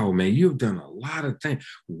 wow, man, you've done a lot of things.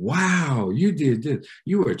 Wow, you did this.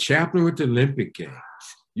 You were a chaplain with the Olympic Games.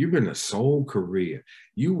 You've been a Seoul, Korea.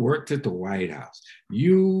 You worked at the White House.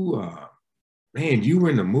 You were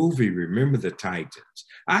in the movie Remember the Titans.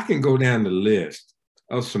 I can go down the list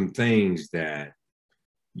of some things that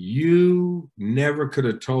you never could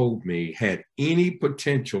have told me had any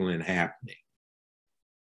potential in happening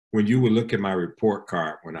when you would look at my report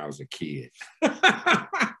card when I was a kid.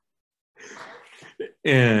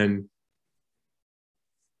 And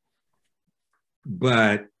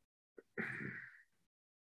But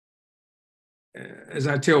as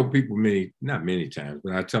I tell people not many times,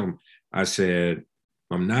 but I tell them, I said,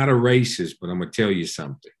 I'm not a racist, but I'm going to tell you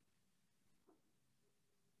something.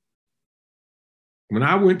 When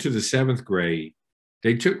I went to the 7th grade,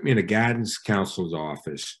 they took me in a guidance counselor's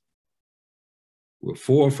office with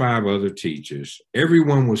 4 or 5 other teachers.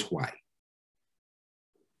 Everyone was white.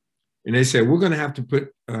 And they said, we're going to have to put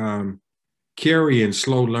Carey in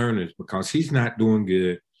slow learners because he's not doing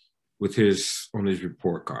good with on his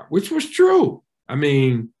report card, which was true.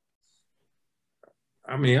 Man,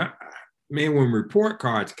 when report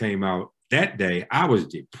cards came out that day, I was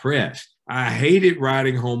depressed. I hated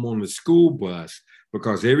riding home on the school bus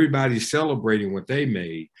because everybody's celebrating what they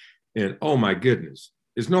made. And oh my goodness,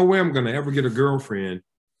 there's no way I'm going to ever get a girlfriend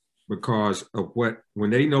because of when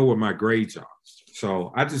they know what my grades are.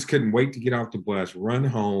 So I just couldn't wait to get off the bus, run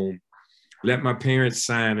home, let my parents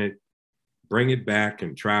sign it, bring it back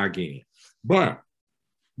and try again. But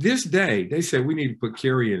this day, they said we need to put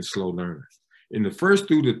Carey in slow learners. In the 1st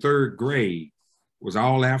through the 3rd grade was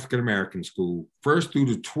all African-American school. 1st through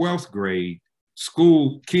the 12th grade,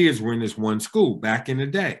 kids were in this one school back in the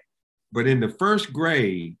day. But in the 1st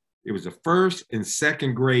grade, it was the 1st and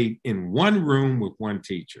 2nd grade in one room with one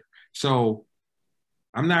teacher. So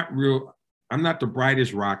I'm not the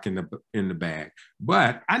brightest rock in the bag,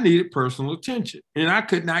 but I needed personal attention. And I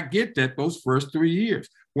could not get that those first 3 years.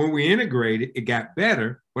 When we integrated, it got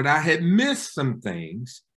better, but I had missed some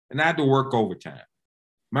things and I had to work overtime.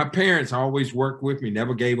 My parents always worked with me,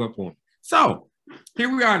 never gave up on me. So here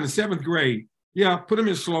we are in the 7th grade. Yeah, put him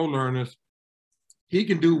in slow learners. He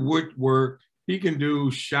can do woodwork. He can do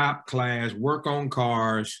shop class, work on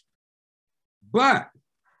cars. But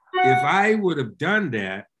if I would have done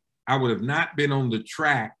that, I would have not been on the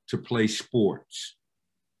track to play sports.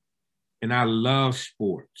 And I love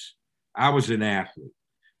sports. I was an athlete.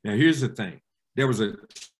 Now, here's the thing. There was a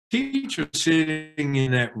teacher sitting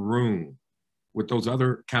in that room with those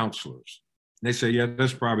other counselors. And they said, yeah,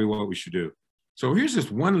 that's probably what we should do. So here's this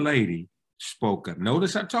one lady spoke up.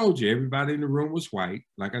 Notice I told you everybody in the room was white.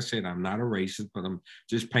 Like I said, I'm not a racist, but I'm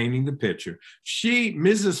just painting the picture.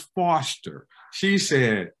 Mrs. Foster, she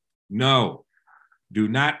said, no, do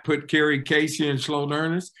not put Carey Casey in slow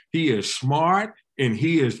learners. He is smart and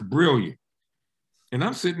he is brilliant. And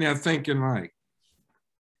I'm sitting there thinking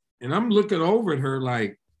and I'm looking over at her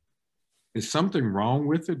like, is something wrong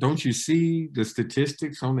with her? Don't you see the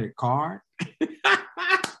statistics on that card?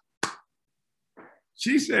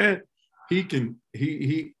 She said,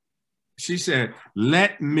 she said,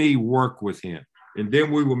 let me work with him and then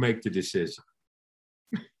we will make the decision.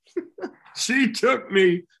 She took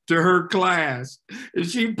me to her class and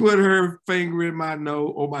she put her finger in my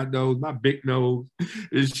nose, my big nose.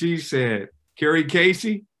 And she said, Carey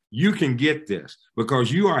Casey, you can get this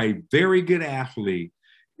because you are a very good athlete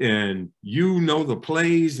and you know the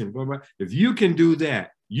plays and blah, blah. If you can do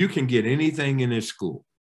that, you can get anything in this school.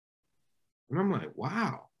 And I'm like,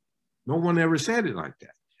 wow, no one ever said it like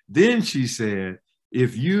that. Then she said,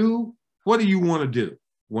 what do you want to do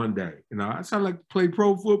one day? I said, I like to play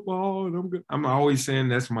pro football and I'm good. I'm always saying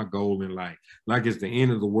that's my goal in life, like it's the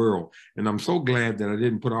end of the world. And I'm so glad that I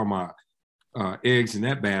didn't put all my eggs in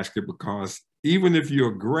that basket because even if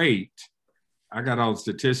you're great, I got all the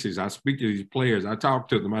statistics. I speak to these players. I talk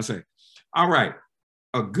to them. I say, all right,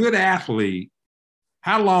 a good athlete,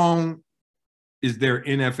 how long is their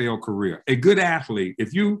NFL career? A good athlete,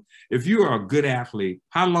 if you are a good athlete,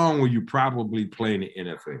 how long will you probably play in the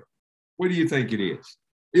NFL? What do you think it is?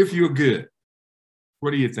 If you're good,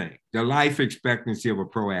 what do you think? The life expectancy of a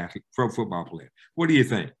pro football player. What do you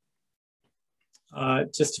think?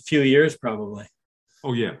 Just a few years, probably.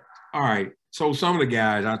 Oh, yeah. All right. So some of the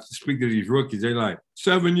guys, I speak to these rookies, they're like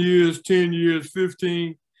 7 years, 10 years,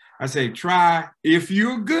 15. I say, try if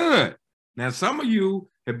you're good. Now, some of you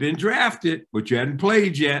have been drafted, but you hadn't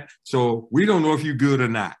played yet. So we don't know if you're good or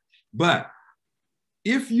not. But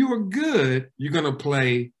if you're good, you're going to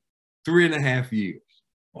play 3.5 years.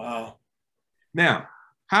 Wow. Now,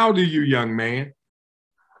 how old are you, young man?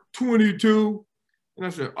 22. And I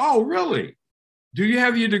said, oh, really? Do you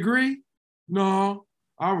have your degree? No.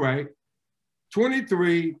 All right.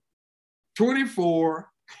 23, 24,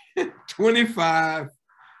 25,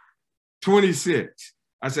 26.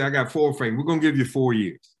 I said, I got 4 frames. We're going to give you 4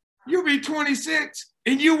 years. You'll be 26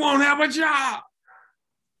 and you won't have a job.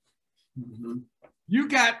 Mm-hmm. You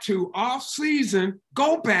got to off season,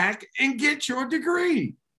 go back and get your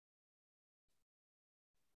degree.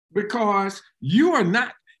 Because you are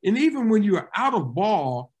not, and even when you are out of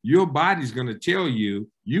ball, your body's going to tell you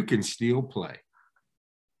you can still play.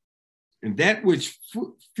 And that which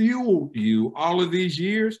fueled you all of these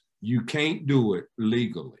years, you can't do it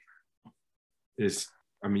legally.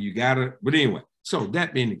 You gotta, but anyway, so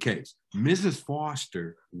that being the case, Mrs.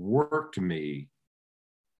 Foster worked me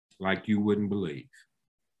like you wouldn't believe.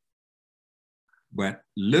 But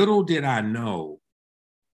little did I know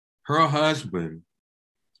her husband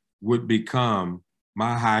would become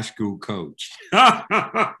my high school coach.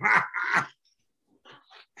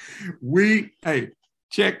 Hey,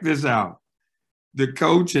 check this out. The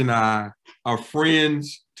coach and I are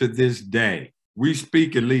friends to this day. We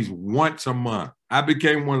speak at least once a month. I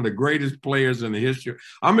became one of the greatest players in the history.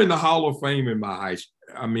 I'm in the Hall of Fame in my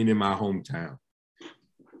hometown.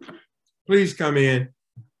 Please come in.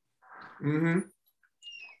 Mm-hmm.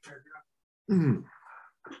 Mm-hmm.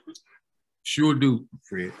 Sure do,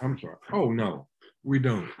 Fred. I'm sorry. Oh, no, we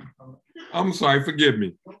don't. I'm sorry. Forgive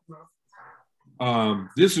me.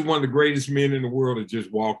 This is one of the greatest men in the world that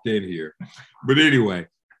just walked in here. But anyway,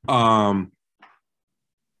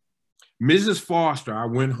 Mrs. Foster, I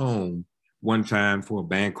went home one time for a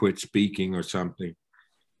banquet speaking or something,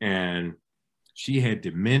 and she had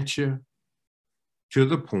dementia to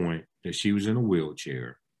the point that she was in a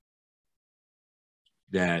wheelchair,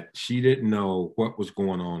 that she didn't know what was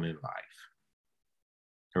going on in life.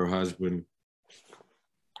 Her husband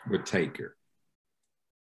would take her.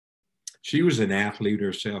 She was an athlete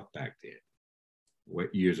herself back then,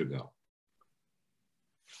 years ago.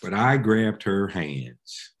 But I grabbed her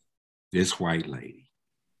hands, this white lady,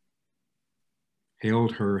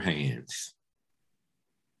 held her hands.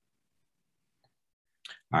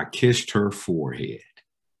 I kissed her forehead.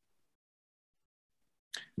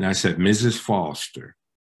 And I said, Mrs. Foster,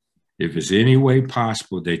 if it's any way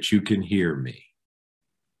possible that you can hear me,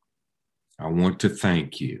 I want to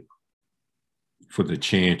thank you for the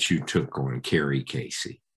chance you took on Carey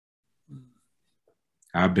Casey.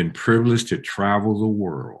 I've been privileged to travel the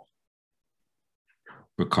world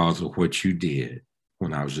because of what you did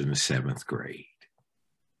when I was in the 7th grade.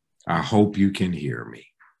 I hope you can hear me.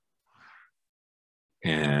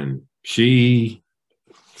 And she,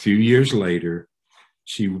 a few years later,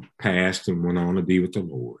 she passed and went on to be with the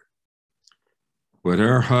Lord. But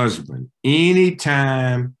her husband,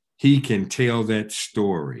 anytime he can tell that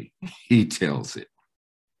story, he tells it.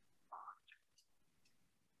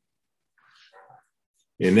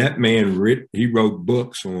 And that man, he wrote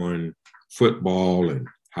books on football and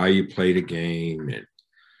how you play the game. And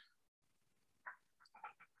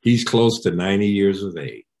he's close to 90 years of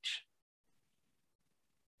age.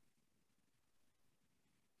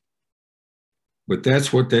 But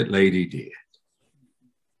that's what that lady did.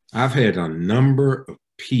 I've had a number of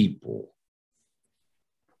people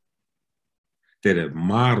that have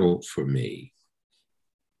modeled for me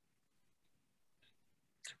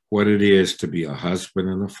what it is to be a husband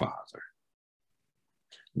and a father.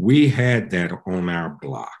 We had that on our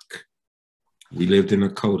block. We lived in a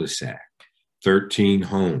cul-de-sac, 13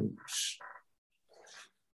 homes.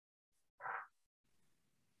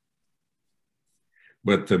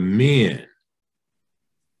 But the men,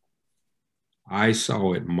 I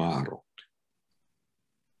saw it modeled.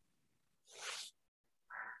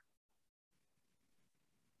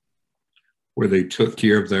 Where they took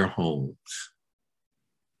care of their homes.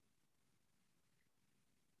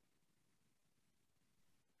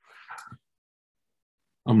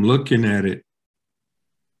 I'm looking at it.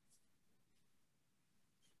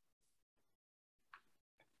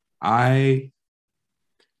 Out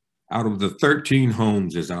of the 13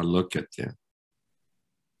 homes, as I look at them,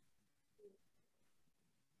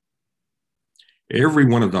 every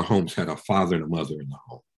one of the homes had a father and a mother in the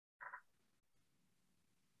home.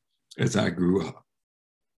 As I grew up.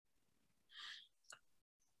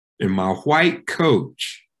 And my white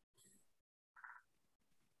coach,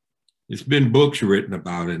 there's been books written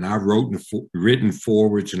about it, and I've written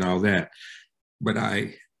forwards and all that, but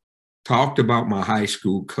I talked about my high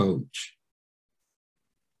school coach,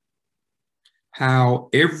 how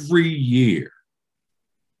every year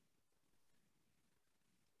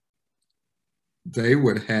they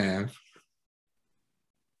would have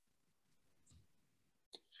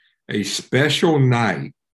a special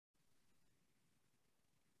night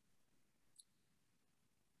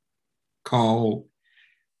called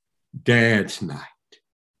Dad's Night.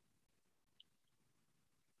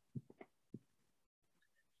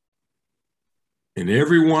 And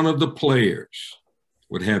every one of the players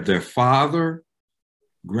would have their father,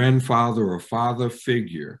 grandfather, or father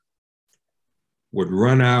figure would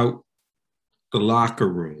run out the locker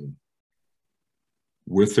room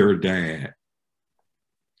with their dad.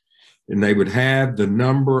 And they would have the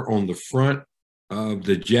number on the front of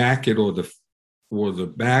the jacket or the for the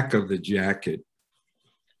back of the jacket.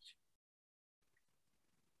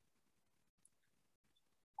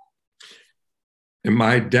 And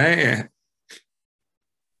my dad,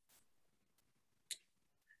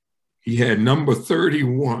 he had number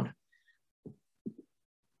 31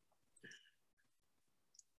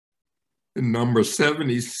 and number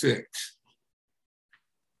 76.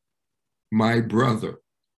 My brother,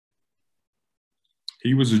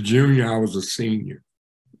 he was a junior, I was a senior.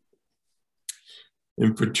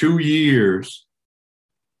 And for 2 years,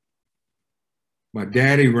 my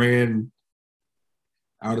daddy ran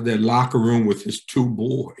out of that locker room with his 2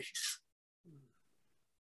 boys.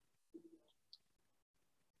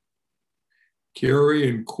 Carey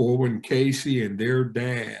and Carey Casey and their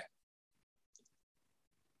dad,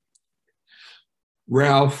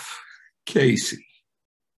 Ralph Casey.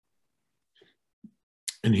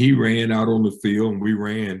 And he ran out on the field and we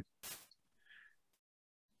ran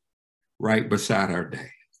right beside our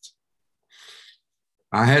dads.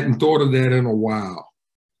 I hadn't thought of that in a while.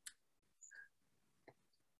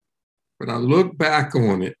 But I look back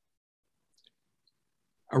on it.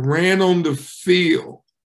 I ran on the field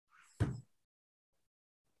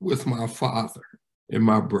with my father and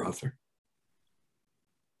my brother.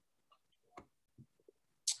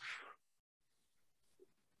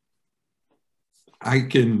 I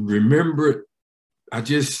can remember it.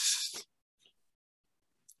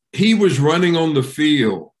 He was running on the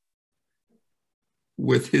field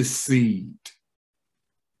with his seed.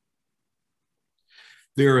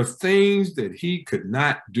 There are things that he could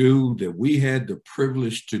not do that we had the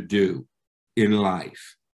privilege to do in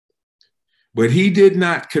life. But he did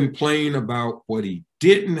not complain about what he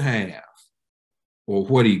didn't have or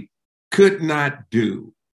what he could not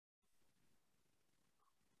do.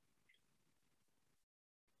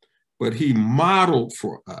 But he modeled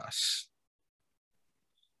for us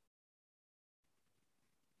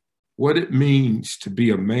what it means to be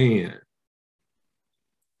a man,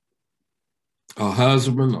 a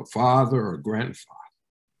husband, a father, a grandfather.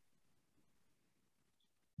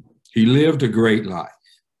 He lived a great life.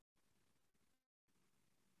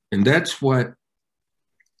 And that's what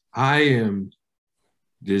I am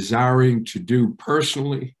desiring to do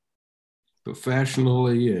personally,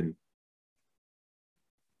 professionally, and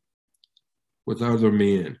with other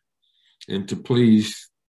men, and to please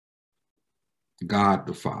God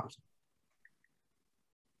the Father.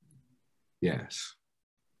 Yes.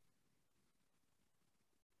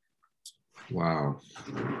 Wow.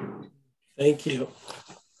 Thank you.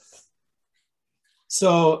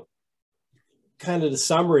 So, kind of the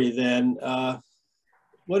summary then,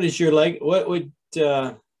 what is your what would,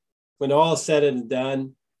 when all is said and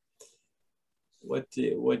done, what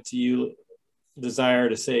do you desire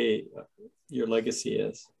to say your legacy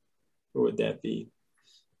is? What would that be?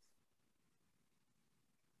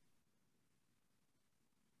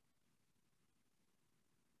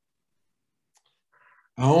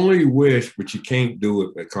 I only wish, but you can't do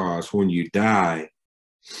it because when you die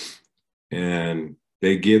and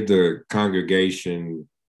they give the congregation,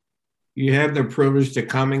 you have the privilege to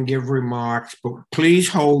come and give remarks, but please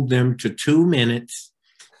hold them to 2 minutes.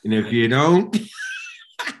 And if you don't,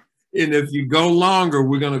 and if you go longer,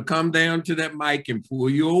 we're going to come down to that mic and pull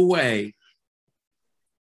you away.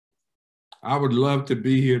 I would love to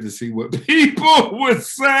be here to see what people would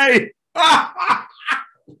say.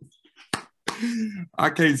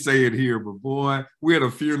 I can't say it here, but boy, we had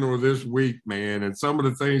a funeral this week, man, and some of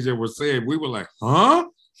the things that were said, we were like, huh?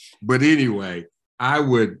 But anyway, I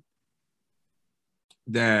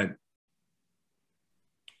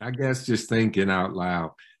guess just thinking out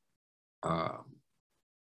loud,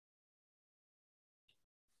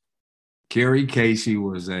 Carey Casey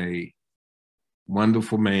was a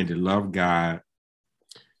wonderful man that loved God.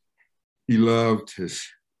 He loved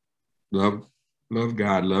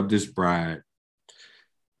God, loved his bride.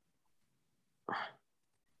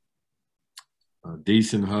 A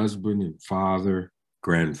decent husband and father,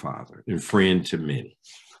 grandfather, and friend to many.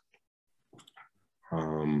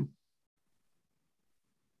 I'm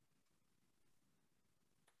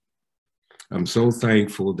so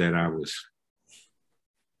thankful that I was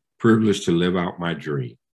privileged to live out my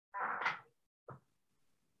dream.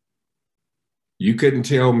 You couldn't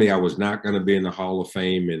tell me I was not going to be in the Hall of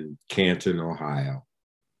Fame in Canton, Ohio,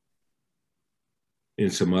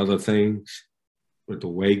 and some other things. But the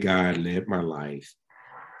way God led my life,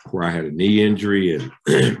 where I had a knee injury and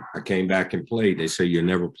I came back and played. They say you'll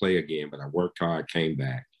never play again, but I worked hard, came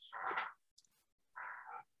back.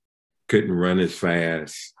 Couldn't run as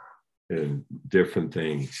fast and different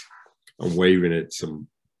things. I'm waving at some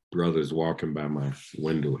brothers walking by my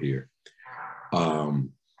window here.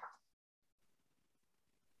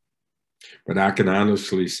 But I can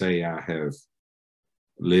honestly say I have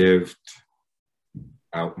lived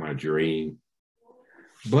out my dream.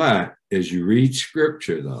 But as you read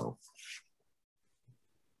scripture, though,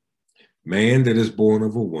 man that is born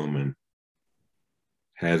of a woman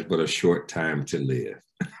has but a short time to live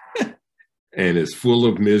and is full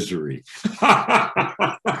of misery.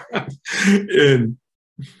 And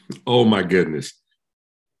oh my goodness.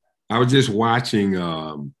 I was just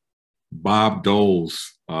watching Bob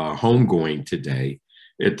Dole's homegoing today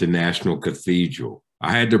at the National Cathedral.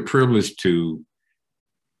 I had the privilege to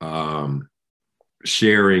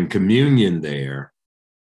sharing communion there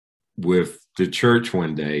with the church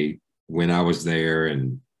one day when I was there,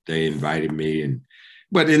 and they invited me.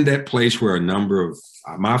 But in that place where a number of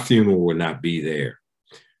my funeral will not be there,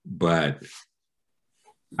 but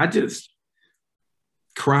I just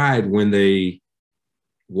cried when they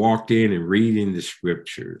walked in and reading the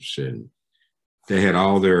scriptures, and they had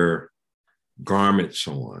all their garments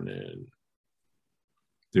on, and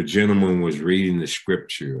the gentleman was reading the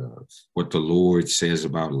scripture of what the Lord says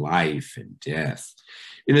about life and death.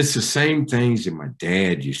 And it's the same things that my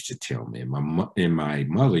dad used to tell me, and my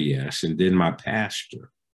mother, yes, and then my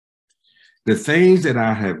pastor. The things that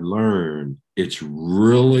I have learned, it's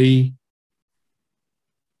really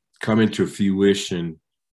coming to fruition,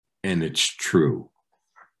 and it's true.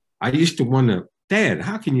 I used to wonder, Dad,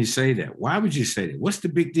 how can you say that? Why would you say that? What's the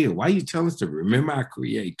big deal? Why you tell us to remember our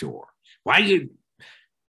Creator? Why you?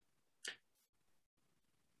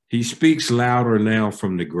 He speaks louder now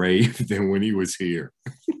from the grave than when he was here.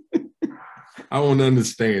 I don't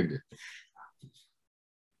understand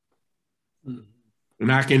it.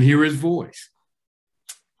 And I can hear his voice.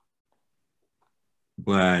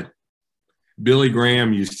 But Billy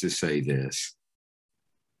Graham used to say this.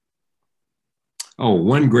 Oh,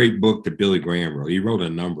 one great book that Billy Graham wrote. He wrote a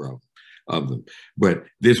number of them. But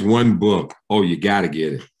this one book, oh, you got to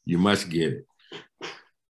get it. You must get it.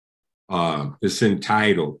 It's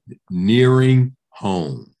entitled Nearing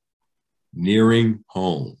Home. Nearing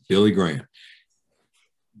Home. Billy Graham.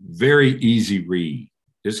 Very easy read.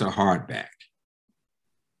 It's a hardback.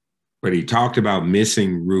 But he talked about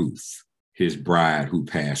missing Ruth, his bride who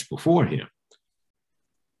passed before him.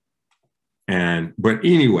 But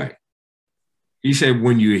anyway, he said,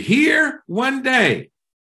 when you hear one day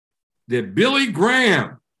that Billy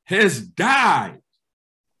Graham has died,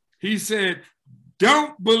 he said,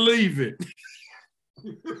 don't believe it.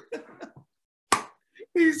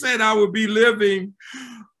 He said, I would be living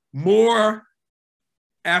more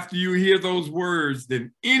after you hear those words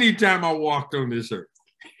than any time I walked on this earth.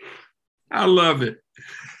 I love it.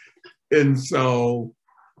 And so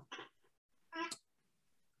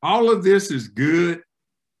all of this is good.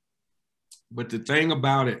 But the thing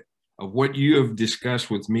about it, of what you have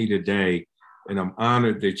discussed with me today, and I'm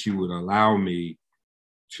honored that you would allow me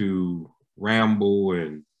to ramble,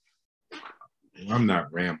 and I'm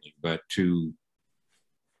not rambling, but to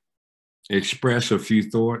express a few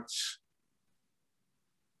thoughts.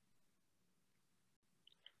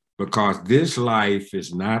 Because this life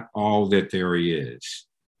is not all that there is.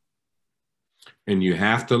 And you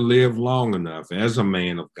have to live long enough as a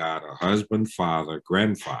man of God, a husband, father,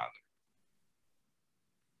 grandfather,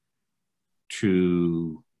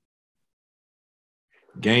 to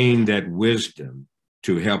gain that wisdom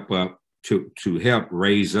to help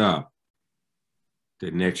raise up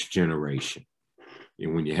the next generation.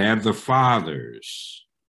 And when you have the fathers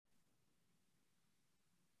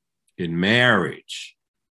in marriage,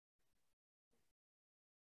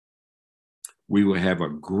 we will have a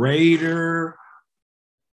greater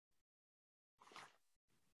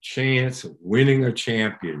chance of winning a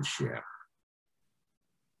championship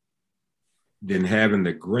than having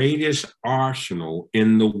the greatest arsenal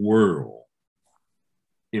in the world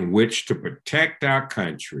in which to protect our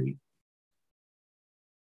country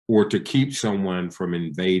or to keep someone from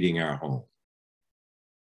invading our home.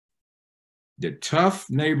 The tough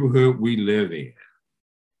neighborhood we live in,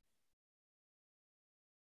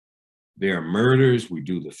 there are murders, we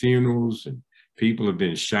do the funerals, and people have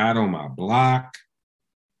been shot on my block.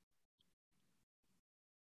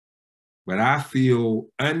 But I feel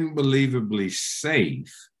unbelievably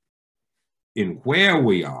safe in where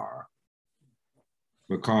we are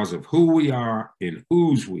because of who we are and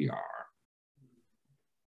whose we are.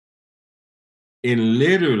 And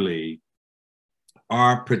literally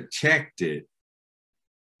are protected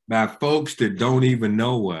by folks that don't even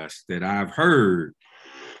know us, that I've heard.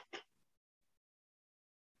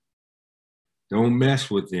 Don't mess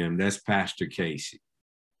with them. That's Pastor Casey.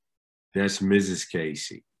 That's Mrs.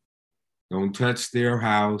 Casey. Don't touch their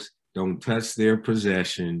house. Don't touch their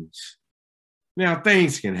possessions. Now,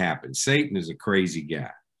 things can happen. Satan is a crazy guy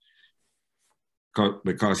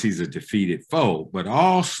because he's a defeated foe, but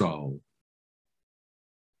also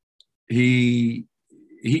he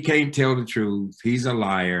can't tell the truth. He's a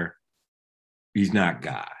liar. He's not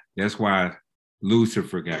God. That's why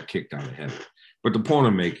Lucifer got kicked out of heaven. But the point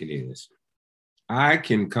I'm making is, I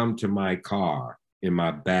can come to my car in my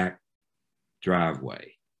back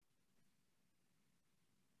driveway.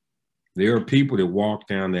 There are people that walk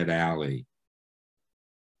down that alley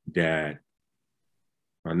that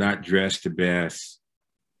are not dressed the best,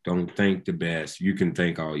 don't think the best. You can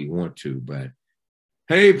think all you want to, but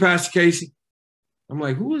hey, Pastor Casey. I'm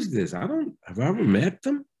like, who is this? Have I ever met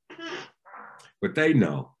them? But they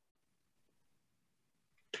know.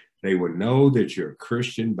 They will know that you're a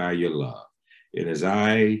Christian by your love. And as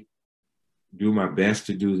I do my best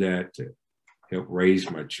to do that, to help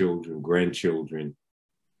raise my children, grandchildren,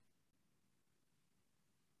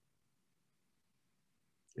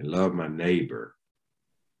 and love my neighbor.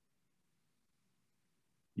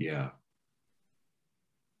 Yeah.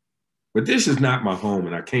 But this is not my home,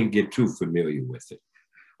 and I can't get too familiar with it.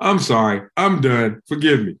 I'm sorry. I'm done.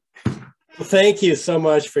 Forgive me. Well, thank you so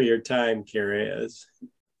much for your time, Carey. It's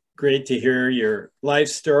great to hear your life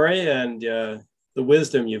story and the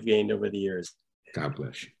wisdom you've gained over the years. God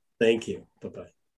bless you. Thank you. Bye-bye.